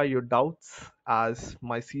pacify your doubts as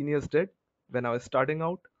my seniors did when I was starting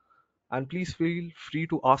out. And please feel free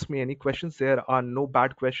to ask me any questions. There are no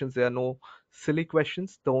bad questions, there are no silly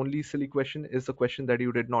questions. The only silly question is the question that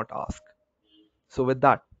you did not ask. So, with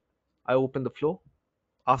that, I open the floor.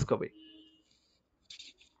 Ask away.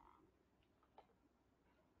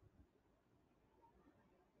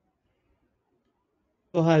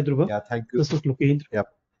 So hi Dhruva, Yeah, thank you. this is Lukendra. Yep.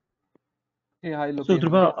 Hey, hi, So Lokendra.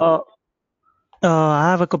 Dhruva, I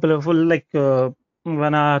have a couple of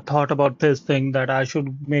when I thought about this thing that I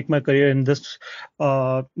should make my career in this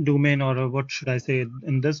domain, or what should I say,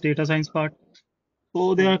 in this data science part.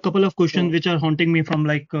 So there Hmm. are a couple of questions which are haunting me from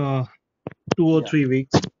 2 or 3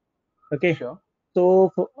 weeks. Okay, Sure.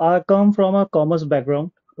 so I come from a commerce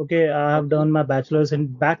background. Okay, I have Okay. done my bachelor's in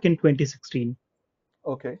back in 2016.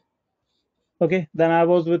 Okay. Okay, then I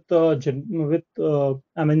was with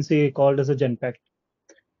MNC called as a Genpact.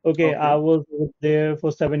 Okay, I Okay. was there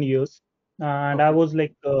for 7 years, and I Okay. was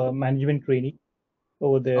like a management trainee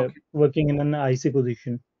over there, Okay. working in an IC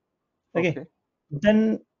position. Okay, Okay.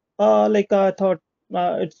 then I thought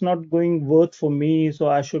it's not going worth for me, so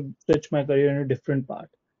I should switch my career in a different part.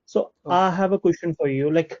 So I Okay. have a question for you,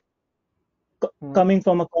 Hmm. coming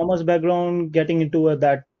from a commerce background, getting into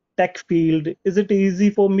that tech field, is it easy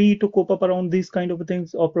for me to cope up around these kind of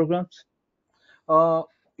things or programs? Uh,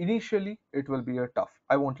 Initially, it will be a tough.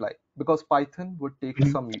 I won't lie, because Python would take Mhm,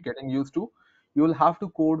 some getting used to. You will have to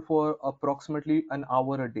code for approximately an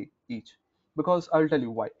hour a day each. Because I'll tell you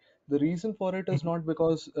why. The reason for it is mhm, not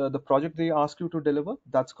because the project they ask you to deliver,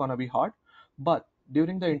 that's gonna be hard, but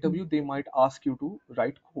during the mhm, interview they might ask you to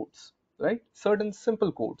write codes, right? Certain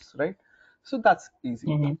simple codes, right? So that's easy.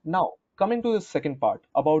 mhm, Now, coming to the second part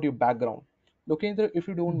about your background, Lokendra, if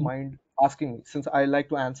you don't mhm, mind asking me, since I like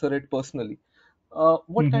to answer it personally,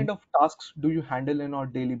 what mhm. kind of tasks do you handle in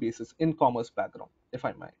on daily basis in commerce background, if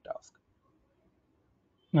I might ask?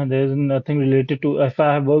 And there is nothing related to, if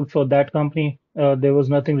I have worked for that company, there was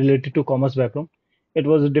nothing related to commerce background. It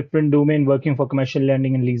was a different domain working for commercial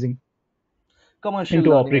lending and leasing Commercial into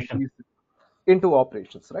learning and operation. these into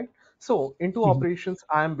operations, right? So into Mhm. operations,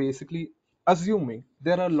 I am basically assuming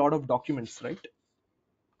there are a lot of documents, right?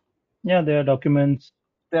 Yeah, there are documents.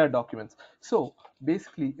 There are documents. So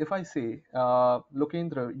basically, if I say,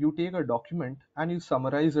 Lokendra, you take a document and you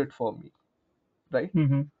summarize it for me, right?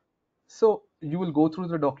 Hmm. So you will go through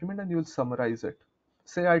the document and you will summarize it.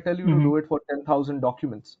 Say I tell you to Hmm. do it for 10,000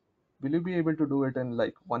 documents. Will you be able to do it in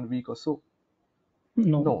like 1 week or so?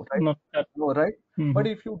 No, No, right? not that. No, right? Hmm. But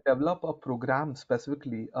if you develop a program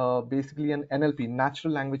specifically, basically an NLP,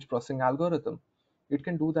 natural language processing algorithm, it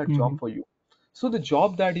can do that Hmm. job for you. So the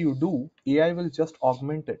job that you do, AI will just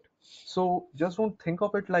augment it. So just don't think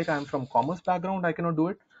of it like I'm from commerce background, I cannot do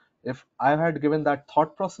it. If I had given that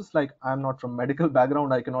thought process, like I'm not from medical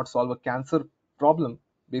background, I cannot solve a cancer problem.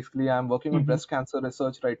 Basically, I'm working on Hmm. breast cancer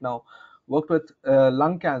research right now. Worked with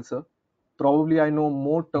lung cancer. Probably I know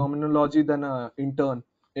more terminology than a intern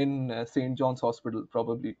in St. John's Hospital.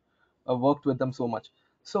 Probably I worked with them so much.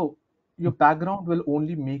 So your background will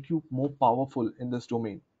only make you more powerful in this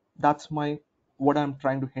domain. That's my what I'm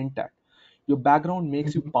trying to hint at. Your background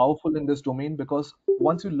makes you Hmm. powerful in this domain because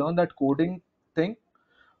once you learn that coding thing,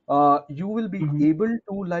 you will be Hmm. able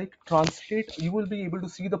to like translate, you will be able to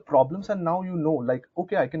see the problems, and now you know, like,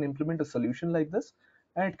 okay, I can implement a solution like this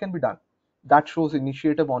and it can be done. That shows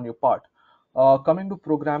initiative on your part. Coming to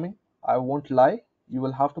programming, I won't lie, you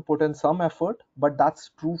will have to put in some effort, but that's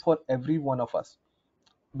true for every one of us,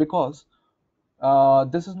 because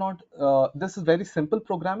this is very simple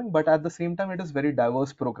programming, but at the same time it is very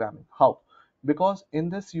diverse programming. How? Because in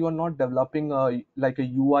this you are not developing a like a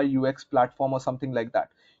UI UX platform or something like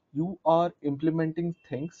that. You are implementing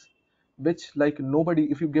things which, like,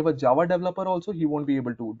 nobody, if you give a Java developer also, he won't be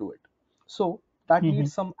able to do it. So that Hmm.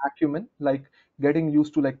 needs some acumen, like getting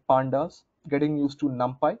used to like pandas, getting used to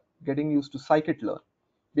NumPy, getting used to scikit-learn.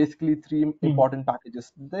 Basically three Hmm. important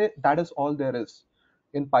packages. That is all there is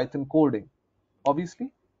in Python coding.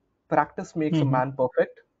 Obviously, practice makes a Hmm. man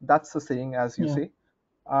perfect. That's the saying, as you Yeah. say.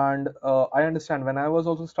 And I understand when I was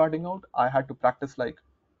also starting out, I had to practice like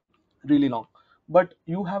really long. But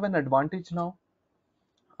you have an advantage now.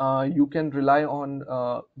 You can rely on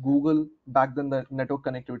Google. Back then, the network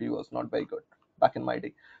connectivity was not very good back in my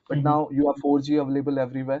day. But Hmm. now you have 4G available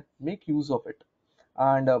everywhere. Make use of it.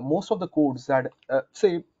 And most of the codes that,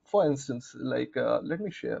 say, for instance, like, let me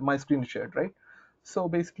share my screen is shared, right? So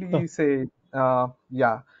So, basically, say,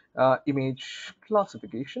 yeah, image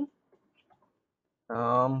classification,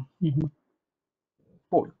 um, hmm.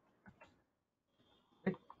 code.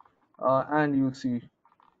 and you see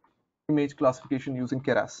image classification using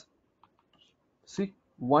Keras. See,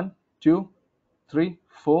 one, two, three,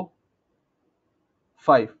 4,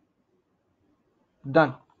 5.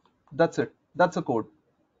 Done. That's it. That's a code.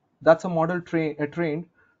 That's a model trained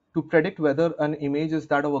to predict whether an image is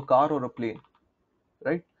that of a car or a plane,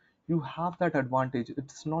 right? You have that advantage.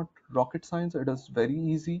 It's not rocket science. It is very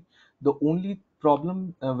easy. The only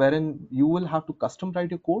problem wherein you will have to custom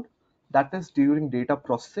write your code, that is during data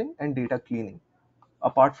processing and data cleaning.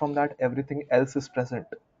 Apart from that, everything else is present.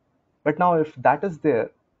 But now, if that is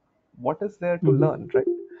there, what is there to Hmm. learn, right?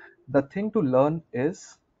 The thing to learn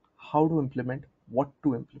is how to implement, what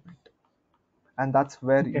to implement, and that's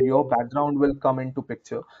where Okay. your background will come into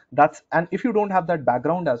picture. That's And if you don't have that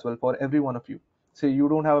background as well, for every one of you, say you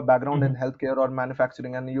don't have a background in Hmm. healthcare or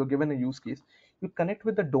manufacturing and you're given a use case, you connect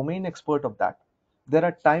with the domain expert of that. There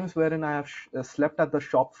are times wherein I have slept at the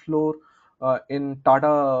shop floor in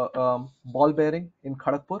Tata ball bearing in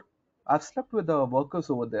Kharagpur. I've slept with the workers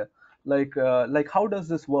over there, like how does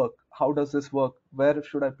this work, how does this work, where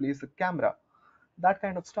should I place the camera, that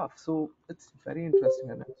kind of stuff. So it's very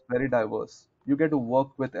interesting and it's very diverse. You get to work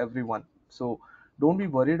with everyone. So don't be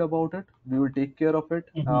worried about it. We will take care of it.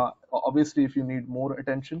 Hmm. Obviously, if you need more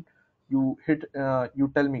attention, you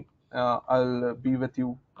tell me. I'll be with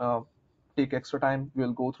you. Take extra time.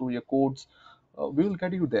 We'll go through your codes. We will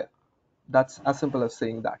get you there. That's as simple as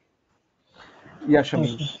saying that. Yeah,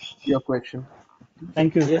 Shamim, Okay. your question, please.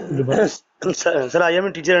 Thank you, Dhruva. Yeah. Sir, I am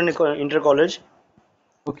a teacher in a inter college.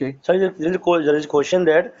 Okay. So there is a question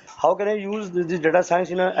that how can I use this data science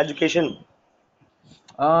in education?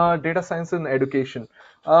 Data science in education.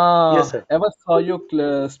 Yes, sir. Ever saw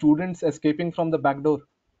your students escaping from the back door?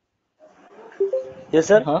 Yes,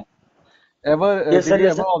 sir. Huh? Ever Yes, did sir. you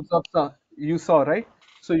Yes, ever sir. observe you saw, right?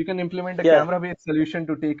 So you can implement a Yeah. camera-based solution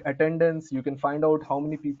to take attendance. You can find out how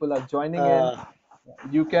many people are joining in. Uh,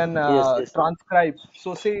 You can yes, yes. transcribe.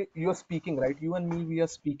 So say you're speaking, right? You and me, we are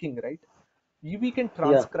speaking, right? We can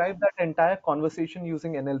Yeah. transcribe that entire conversation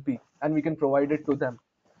using NLP, and we can provide it to them.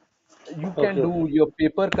 You can Okay, okay. do your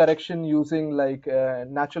paper correction using like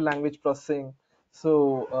natural language processing.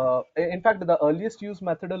 So in fact, the earliest used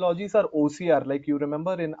methodologies are OCR. Like you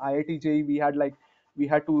remember in IIT JEE, we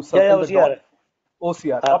had to Yeah, yeah, circle the dot. OCR.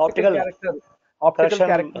 OCR, Optical optical correction.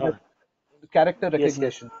 character Yes,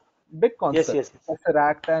 yes. recognition, big Yes, concept, yes, yes.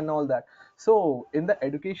 Tesseract and all that. So in the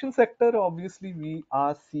education sector, obviously we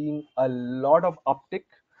are seeing a lot of uptick.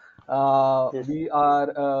 Yes, We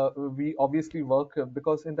obviously work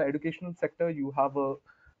because in the educational sector you have a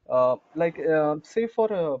say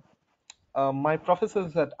for a my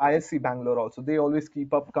professors at ISC Bangalore also, they always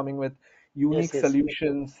keep up coming with yes, unique yes.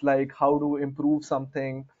 solutions like how to improve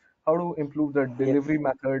something, how to improve the Yes. delivery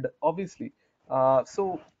method, obviously.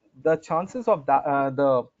 So the chances of that,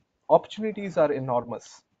 the opportunities are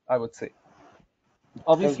enormous, I would say.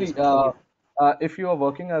 Thank you, Obviously, sir. Thank you. if you are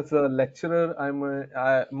working as a lecturer,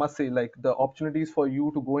 I must say, like the opportunities for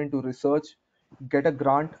you to go into research, get a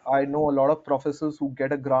grant. I know a lot of professors who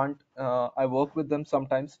get a grant. I work with them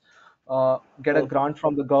sometimes. Get a Okay. grant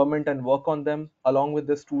from the government and work on them along with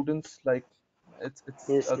the students. Like it's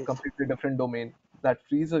Yes, a yes. completely different domain that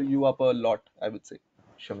frees you up a lot, I would say.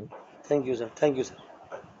 Shami, Thank you, sir. Thank you, sir.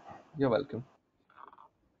 you're welcome.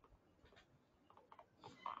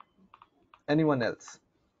 Anyone else?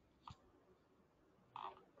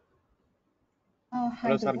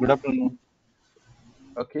 Hi, Hello, sir. Dhruva. Good afternoon.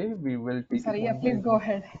 Okay, we will I'm take it sorry, yeah, one by please go one.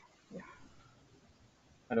 ahead.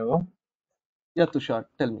 Hello. Yeah, Tushar,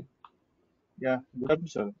 tell me. Yeah, good afternoon,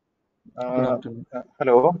 sir. Good afternoon.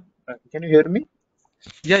 Hello. Can you hear me?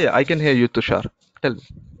 Yeah, I can hear you, Tushar. Tell me.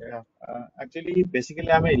 Yeah. Actually,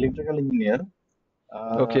 basically, I'm an electrical engineer.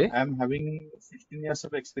 Okay, I'm having 16 years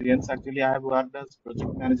of experience. Actually, I have worked as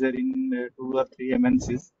project manager in two or three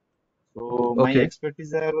MNCs. So my okay,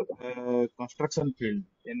 expertise are construction field.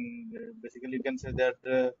 In basically, you can say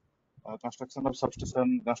that construction of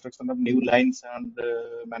substation, construction of new lines, and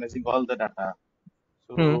managing all the data.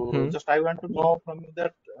 hmm, So hmm. just I want to know from you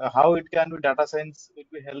that how it can be data science will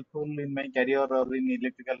be helpful in my career or in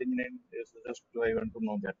electrical engineering. So just I want to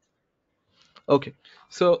know that. Okay.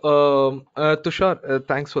 So, Tushar,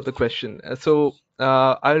 thanks for the question.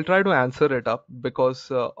 I'll try to answer it up because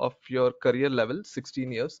of your career level,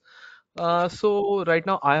 16 years. So right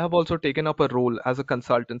now, I have also taken up a role as a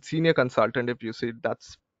consultant, senior consultant, if you say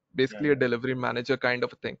that's Yeah, basically a yeah. delivery manager kind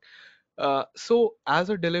of a thing. So as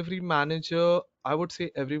a delivery manager, I would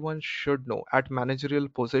say everyone should know at managerial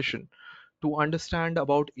position to understand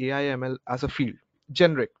about AI ML as a field,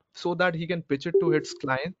 generic, so that he can pitch it to his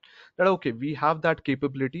client that okay, we have that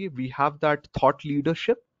capability, we have that thought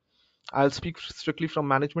leadership, I'll speak strictly from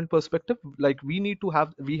management perspective. Like we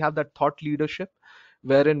have that thought leadership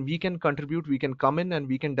wherein we can contribute, we can come in and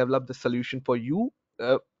we can develop the solution for you.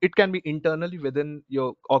 It can be internally within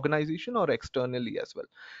your organization or externally as well.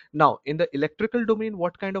 Now, in the electrical domain,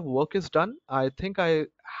 what kind of work is done? I think I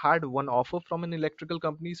had one offer from an electrical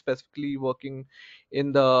company specifically working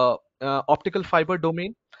in the optical fiber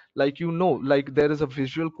domain. Like, like there is a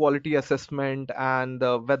visual quality assessment and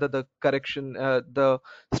whether the correction, the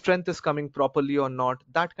strength is coming properly or not.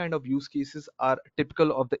 That kind of use cases are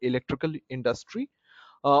typical of the electrical industry.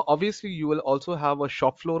 Obviously, you will also have a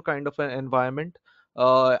shop floor kind of an environment,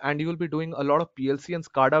 and you will be doing a lot of PLC and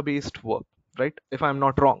SCADA based work, right? If I'm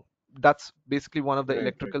not wrong, that's basically one of the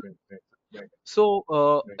Right, right, electrical. right, right, right, So,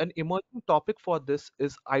 right. an emerging topic for this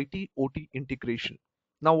is IT OT integration.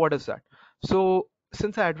 Now, what is that? So,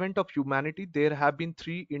 since the advent of humanity, there have been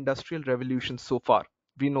three industrial revolutions so far.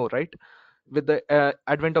 We know, right? With the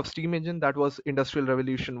advent of steam engine, that was industrial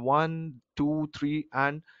revolution 1, 2, 3,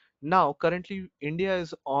 and now currently India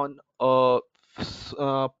is on a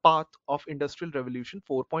path of industrial revolution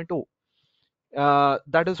 4.0.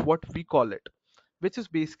 That is what we call it, which is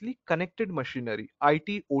basically connected machinery,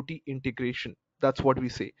 IT OT integration. That's what we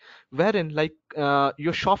say. Wherein, like,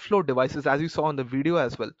 your shop floor devices, as you saw on the video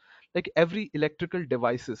as well, like every electrical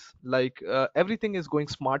devices, like everything is going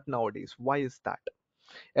smart nowadays. Why is that?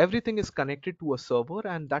 Everything is connected to a server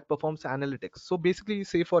and that performs analytics. So basically,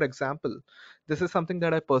 say for example, this is something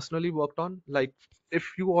that I personally worked on. Like, if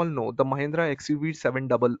you all know the Mahindra XUV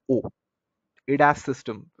 700 ADAS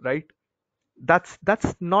system, right? That's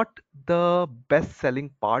not the best selling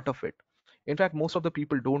part of it. In fact, most of the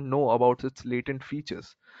people don't know about its latent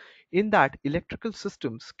features. In that, electrical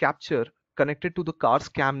systems capture connected to the car's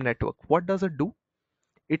cam network. What does it do?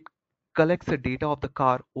 It collects the data of the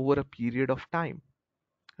car over a period of time,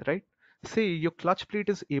 right? Say your clutch plate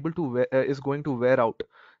is able to is going to wear out.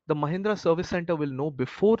 The Mahindra service center will know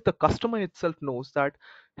before the customer itself knows that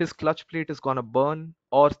his clutch plate is gonna burn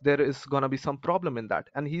or there is gonna be some problem in that,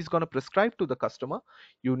 and he's gonna prescribe to the customer,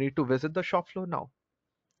 you need to visit the shop floor now.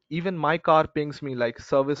 Even my car pings me like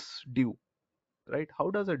service due, right?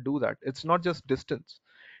 How does it do that? It's not just distance.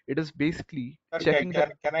 It is basically Sir, checking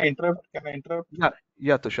the. can I interrupt? Can I interrupt? Yeah,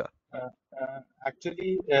 yeah, Tushar. Uh,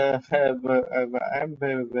 Actually, I am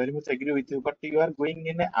very much agree with you, but you are going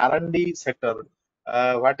in a R&D sector.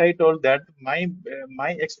 What I told that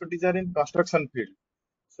my expertise are in construction field.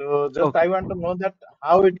 So just Okay. I want to know that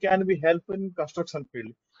how it can be helpful in construction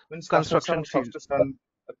field. Means construction Construction of field. substation,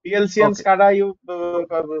 PLC and Okay. SCADA, you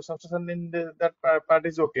substation in that part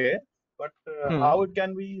is okay. But Hmm. how it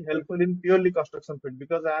can be helpful in purely construction field?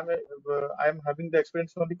 Because I am having the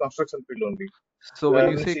experience on the construction field only. So when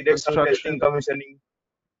you Means say erection testing, construction. commissioning,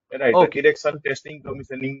 right? Okay. Erection testing,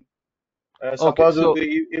 commissioning. Okay. Suppose So.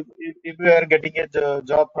 if we are getting a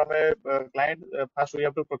job from a client, first we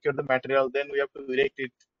have to procure the material, then we have to erect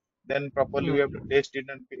it, then properly we have to Hmm. test it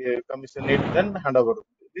and commission it, then hand over.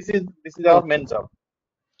 This is our Okay. main job.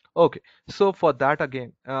 Okay. So for that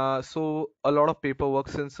again, so a lot of paperwork,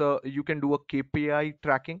 since you can do a KPI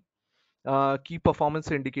tracking, key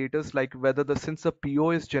performance indicators, like whether the since the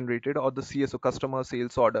PO is generated or the CSO, customer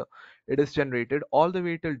sales order, it is generated all the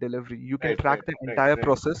way till delivery. You can Right, track right, the right, entire right,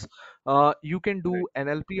 process. You can right. do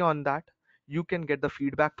NLP on that. You can get the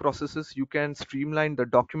feedback processes. You can streamline the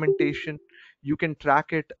documentation. You can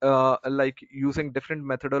track it like using different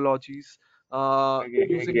methodologies,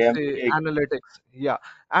 using Again, say analytics. Yeah.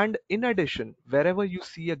 And in addition, wherever you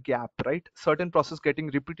see a gap, right, certain process getting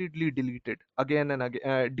repeatedly deleted again and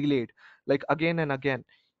again, delayed, like again and again,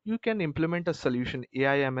 you can implement a solution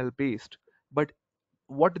AI ML based. But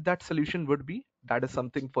what that solution would be, that is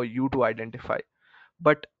something for you to identify.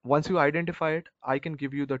 But once you identify it, I can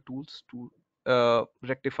give you the tools to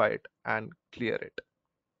rectify it and clear it.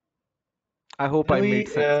 I hope Can I we made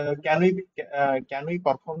sense. can we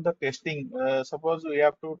perform the testing? Suppose we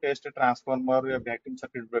have to test a transformer, we have vacuum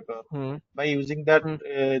circuit breaker. Hmm. By using that Hmm.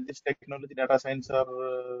 this technology, data science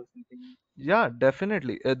or something. Yeah,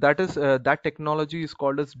 definitely. That technology is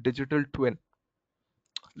called as digital twin.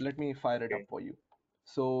 Let me fire it up Okay. for you.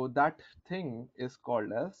 So that thing is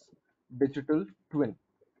called as digital twin.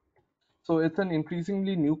 So it's an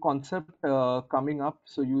increasingly new concept coming up.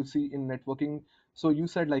 So you see in networking. So you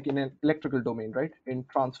said like in an electrical domain, right? In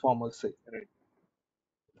transformers, say, Right.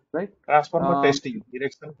 right? Transformer Um, testing,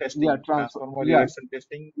 erection yeah, testing, transfer. transformer Yeah, erection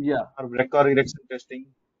testing, yeah. or breaker erection testing.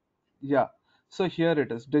 Yeah. So here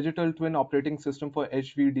it is, digital twin operating system for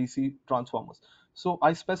HVDC transformers. So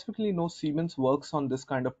I specifically know Siemens works on this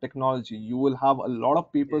kind of technology. You will have a lot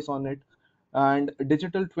of Okay. papers on it. And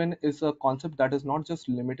digital twin is a concept that is not just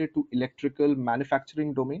limited to electrical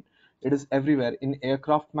manufacturing domain. It is everywhere in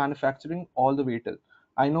aircraft manufacturing all the way till.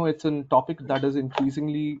 I know it's a topic that is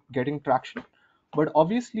increasingly getting traction, but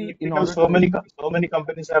obviously in Electrical, order to so many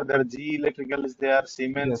companies are there. GE Electrical is there,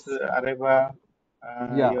 Siemens, yes, Areva,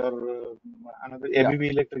 yeah, your another yeah, ABB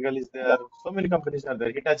Electrical is there. So many companies are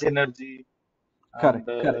there. Hitachi Energy and correct,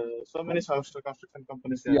 correct, so many construction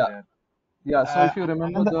companies are yeah, there. yeah. So if you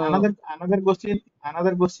remember Another the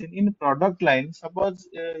another question in product line. Suppose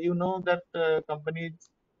you know that companies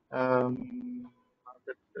that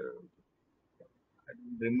I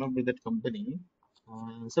don't remember that company.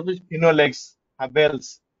 Suppose Phenolics,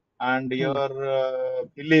 Havells, and hmm, your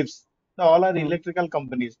Philips. So all are hmm, electrical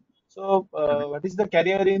companies. So correct. what is the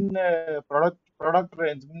career in product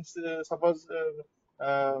range? Means suppose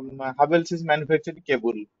Havells is manufacturing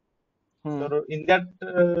cable. Hmm. So in that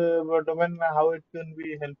domain, how it can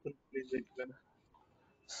be helpful? Please explain.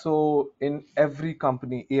 So in every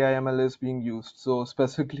company, AIML is being used. So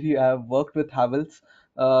specifically, I've worked with Havells.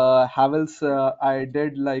 Havells, I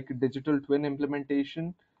did like digital twin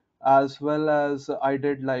implementation, as well as I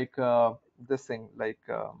did like this thing, like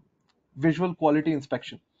visual quality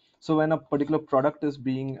inspection. So when a particular product is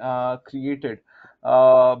being created,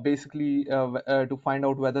 basically to find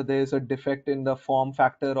out whether there is a defect in the form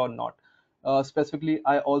factor or not. Specifically,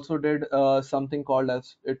 I also did something called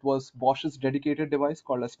as it was Bosch's dedicated device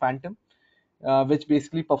called as Phantom, which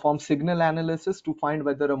basically performs signal analysis to find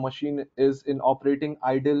whether a machine is in operating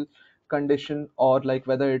idle condition or like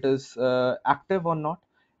whether it is active or not.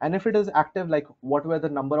 And if it is active, like what were the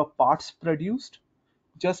number of parts produced,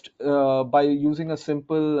 just by using a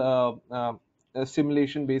simple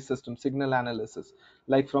simulation based system, signal analysis,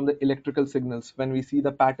 like from the electrical signals when we see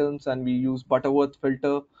the patterns and we use Butterworth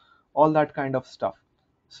filter, all that kind of stuff.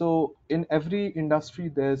 So in every industry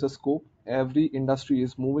there's a scope. Every industry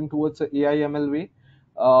is moving towards the AIML way,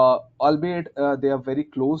 albeit they are very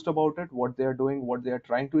closed about it, what they are doing, what they are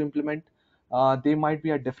trying to implement. They might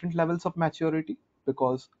be at different levels of maturity,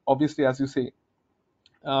 because obviously, as you say,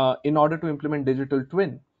 in order to implement digital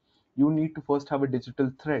twin, you need to first have a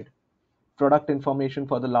digital thread, product information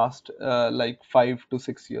for the last like 5 to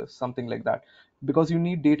 6 years, something like that, because you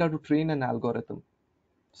need data to train an algorithm.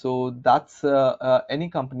 So that's any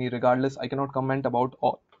company, regardless. I cannot comment about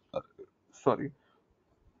all. Sorry,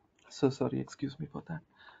 so sorry. Excuse me for that.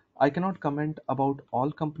 I cannot comment about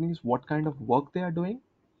all companies what kind of work they are doing,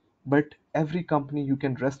 but every company you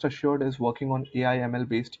can rest assured is working on AI/ML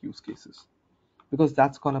based use cases, because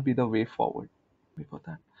that's gonna be the way forward. For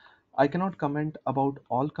that. I cannot comment about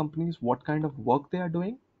all companies what kind of work they are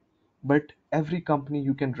doing, but every company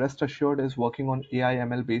you can rest assured is working on AI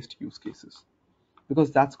ML based use cases, because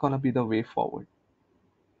that's gonna be the way forward.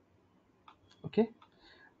 Okay.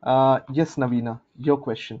 Yes, Navina, your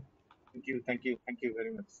question. Thank you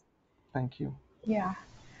very much. Thank you. Yeah.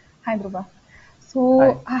 Hi, Dhruva. Hi.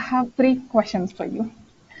 So I have three questions for you.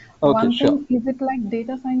 Okay, One sure. thing, is it like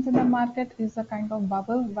data science in the market is a kind of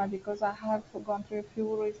bubble? Why? Because I have gone through a few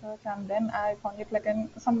research and then I found it like an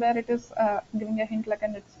somewhere it is giving a hint like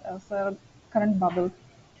an it's a current bubble.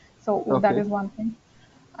 So that Okay. is one thing.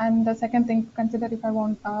 And the second thing, consider if I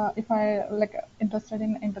want, if I like interested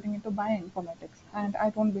in entering into bioinformatics and I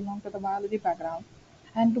don't belong to the biology background,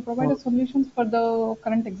 and to provide Hmm. a solutions for the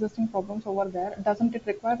current existing problems over there, doesn't it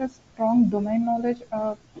require a strong domain knowledge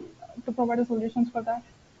to provide a solutions for that?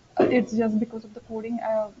 It's just because of the coding.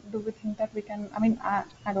 Do we think that we can? I mean,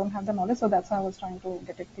 I don't have the knowledge, so that's why I was trying to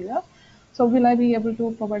get it clear. So will I be able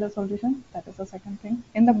to provide a solution? That is the second thing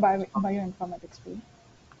in the bioinformatics field.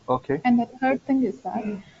 Okay. And the third thing is that,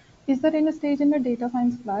 is there any stage in the data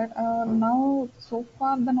science that now, so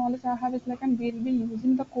far, the knowledge I have is like, and we'll be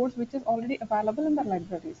using the course which is already available in the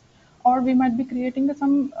libraries, or we might be creating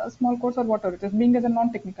some small course or whatever it is, being as a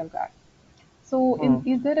non-technical guy. So, Hmm.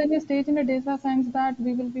 is there any stage in the data science that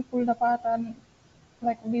we will be pulled apart and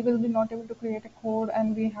like we will be not able to create a code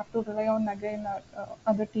and we have to rely on again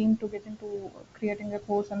other team to get into creating a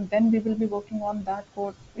course and then we will be working on that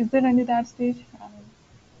code? Is there any that stage?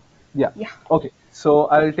 Yeah. Yeah. Okay. So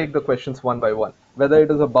I'll take the questions one by one, whether it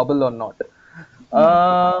is a bubble or not. Yeah.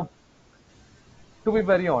 Uh, to be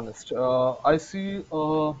very honest, I see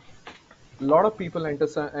a lot of people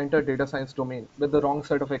enter data science domain with the wrong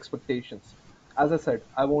set of expectations. As I said,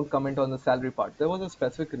 I won't comment on the salary part. There was a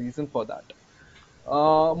specific reason for that.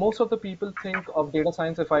 Most of the people think of data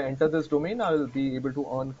science, if I enter this domain, I will be able to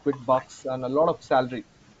earn quick bucks and a lot of salary.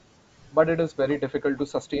 But it is very difficult to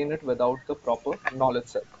sustain it without the proper knowledge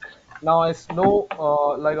set. Now, I know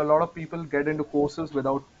like a lot of people get into courses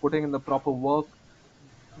without putting in the proper work.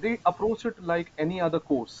 They approach it like any other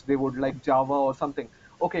course. They would like Java or something.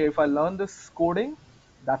 Okay, if I learn this coding,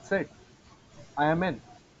 that's it. I am in.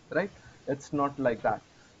 right? It's not like that.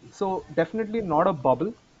 So definitely not a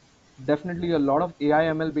bubble. Definitely a lot of AI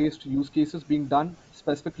ML based use cases being done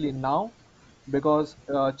specifically now because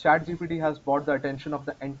ChatGPT has brought the attention of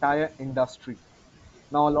the entire industry.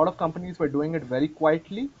 Now, a lot of companies were doing it very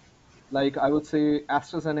quietly. Like I would say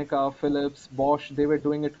AstraZeneca, Philips, Bosch, they were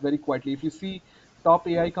doing it very quietly. If you see top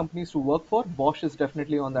AI companies to work for, Bosch is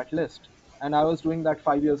definitely on that list. And I was doing that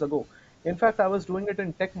 5 years ago. In fact, I was doing it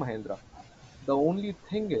in Tech Mahindra. The only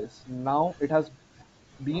thing is now it has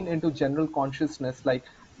been into general consciousness. Like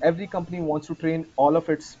every company wants to train all of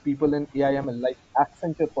its people in AIML, like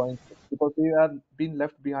Accenture, for instance, because they are being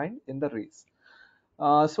left behind in the race.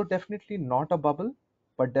 So definitely not a bubble,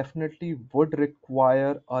 but definitely would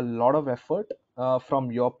require a lot of effort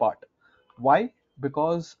from your part. Why?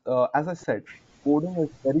 Because as I said, coding is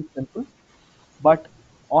very simple, but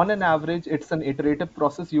on an average, it's an iterative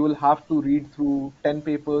process. You will have to read through 10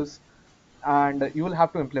 papers and you will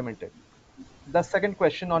have to implement it. The second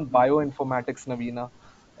question on bioinformatics, Navina.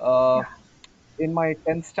 Uh, Yeah. in my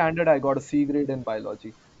 10th standard, I got a C grade in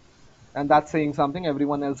biology, and that's saying something.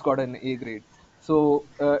 Everyone else got an A grade. So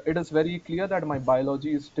it is very clear that my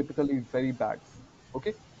biology is typically very bad.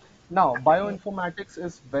 Okay. Now, Okay. bioinformatics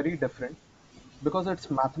is very different because it's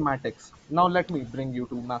mathematics. Now, let me bring you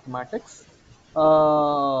to mathematics.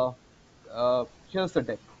 Uh, Here's the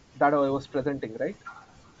deck that I was presenting, right?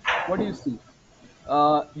 What do you see?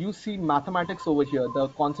 You see mathematics over here, the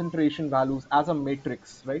concentration values as a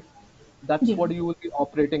matrix, right? That's Yeah. what you will be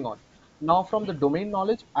operating on. Now, from the domain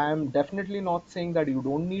knowledge, I am definitely not saying that you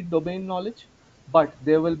don't need domain knowledge, but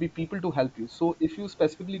there will be people to help you. So, if you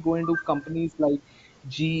specifically go into companies like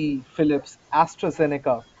GE, Philips,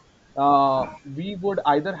 AstraZeneca, we would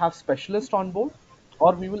either have specialists on board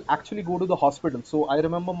or we will actually go to the hospital. So, I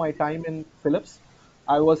remember my time in Philips.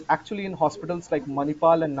 I was actually in hospitals like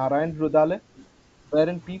Manipal and Narayan Hrudayalaya,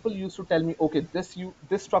 wherein people used to tell me, okay,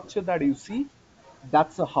 this structure that you see,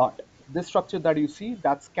 that's a heart. This structure that you see,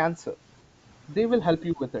 that's cancer. They will help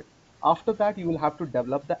you with it. After that, you will have to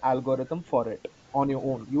develop the algorithm for it on your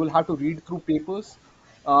own. You will have to read through papers,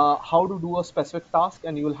 how to do a specific task,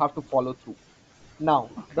 and you will have to follow through.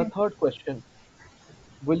 Now, the Okay. third question: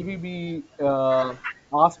 will we be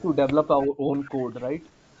asked to develop our own code? Right?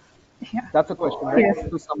 Yeah. That's a question, right? Yes.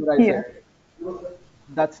 To summarize Yes. it,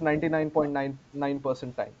 that's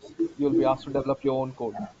 99.99% times you'll be asked to develop your own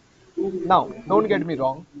code. Now, don't get me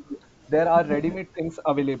wrong, there are ready-made things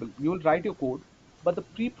available. You'll write your code, but the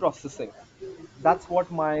pre-processing, that's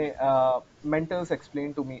what my mentors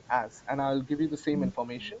explained to me as, and I'll give you the same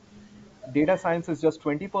information. Data science is just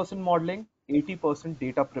 20% modeling, 80%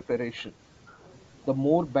 data preparation. The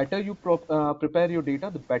more better you prepare your data,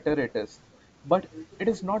 the better it is. But it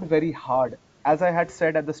is not very hard. As I had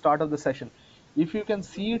said at the start of the session, if you can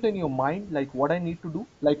see it in your mind, like what I need to do,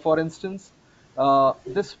 like for instance,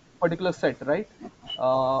 this particular set, right?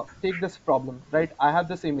 Take this problem, right? I have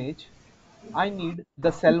this image. I need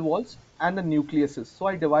the cell walls and the nucleuses. So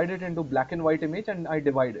I divide it into black and white image and I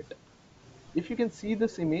divide it. If you can see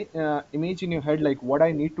this image in your head, like what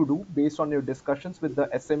I need to do based on your discussions with the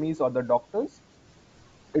SMEs or the doctors,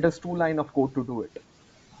 it is two line of code to do it.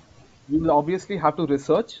 You will obviously have to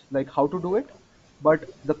research like how to do it, but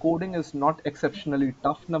the coding is not exceptionally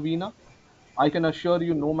tough, Navina. I can assure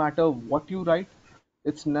you, no matter what you write,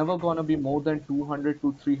 it's never gonna be more than 200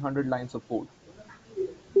 to 300 lines of code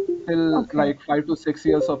till Okay. like 5 to 6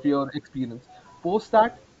 years of your experience. Post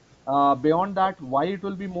that, beyond that, why it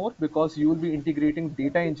will be more? Because you will be integrating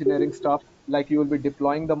data engineering stuff, like you will be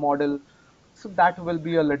deploying the model. So that will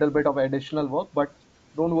be a little bit of additional work, but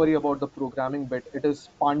don't worry about the programming bit. It is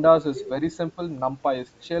pandas is very simple, NumPy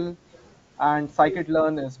is chill, and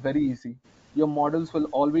scikit-learn is very easy. Your models will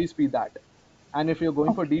always be that. And if you're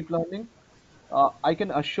going for Okay. deep learning, I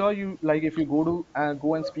can assure you, like if you go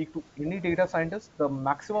and speak to any data scientist, the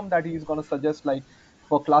maximum that he's going to suggest, like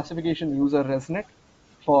for classification, use a ResNet,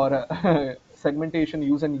 for segmentation,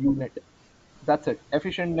 use an UNet. That's it.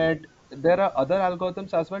 Efficient net. There are other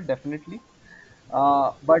algorithms as well, definitely.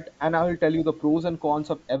 But and I will tell you the pros and cons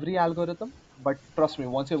of every algorithm. But trust me,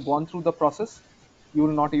 once you've gone through the process, you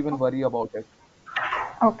will not even worry about it.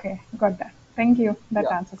 Okay. Got that. Thank you. That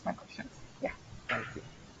Yeah. answers my questions. Yeah. Thank you.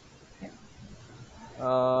 Yeah.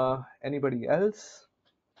 Anybody else?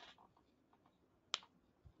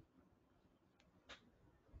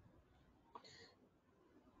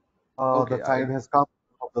 The Okay. time has come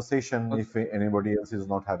of the session. Was If anybody else is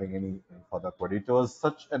not having any further query, it was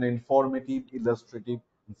such an informative, illustrative,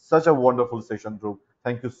 such a wonderful session, Dhruv.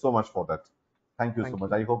 Thank you so much for that. Thank you so Thank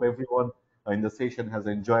much. you. I hope everyone in the session has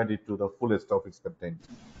enjoyed it to the fullest of its content.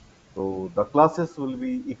 So the classes will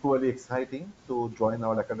be equally exciting. So join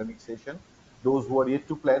our academic session. Those who are yet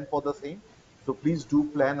to plan for the same, so please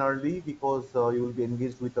do plan early because you will be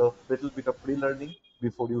engaged with a little bit of pre-learning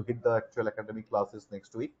before you hit the actual academic classes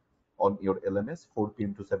next week on your LMS, 4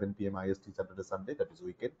 p.m. to 7 p.m. IST Saturday Sunday, that is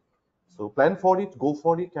weekend. So plan for it, go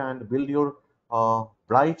for it, and build your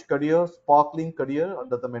bright career, sparkling career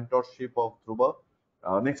under the mentorship of Dhruva.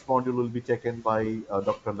 Next module will be taken by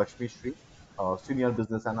Dr. Lakshmi Sri, senior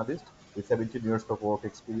business analyst with 17 years of work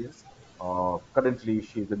experience. Currently,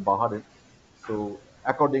 she is in Bahrain. So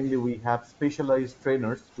accordingly, we have specialized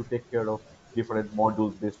trainers to take care of different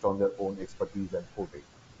modules based on their own expertise and forte.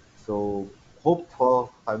 So hope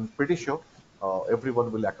I'm pretty sure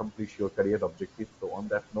everyone will accomplish your career objectives. So on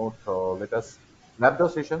that note, let us wrap the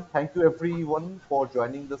session. Thank you everyone for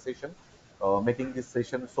joining the session, making this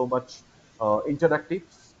session so much interactive,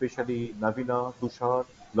 especially Navina, Tushar,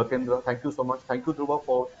 Lakendra. Thank you so much. Thank you, Dhruva,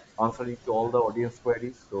 for answering to all the audience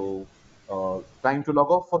queries. So time to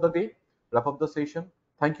log off for the day, wrap up the session.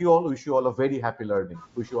 Thank you all. Wish you all a very happy learning.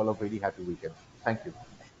 Wish you all a very happy weekend. Thank you.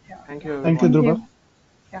 Yeah. Thank Yeah. you, Thank you, everyone. Thank Dhruva. you.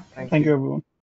 Yeah. Thank Thank you. Thank you. you, everyone.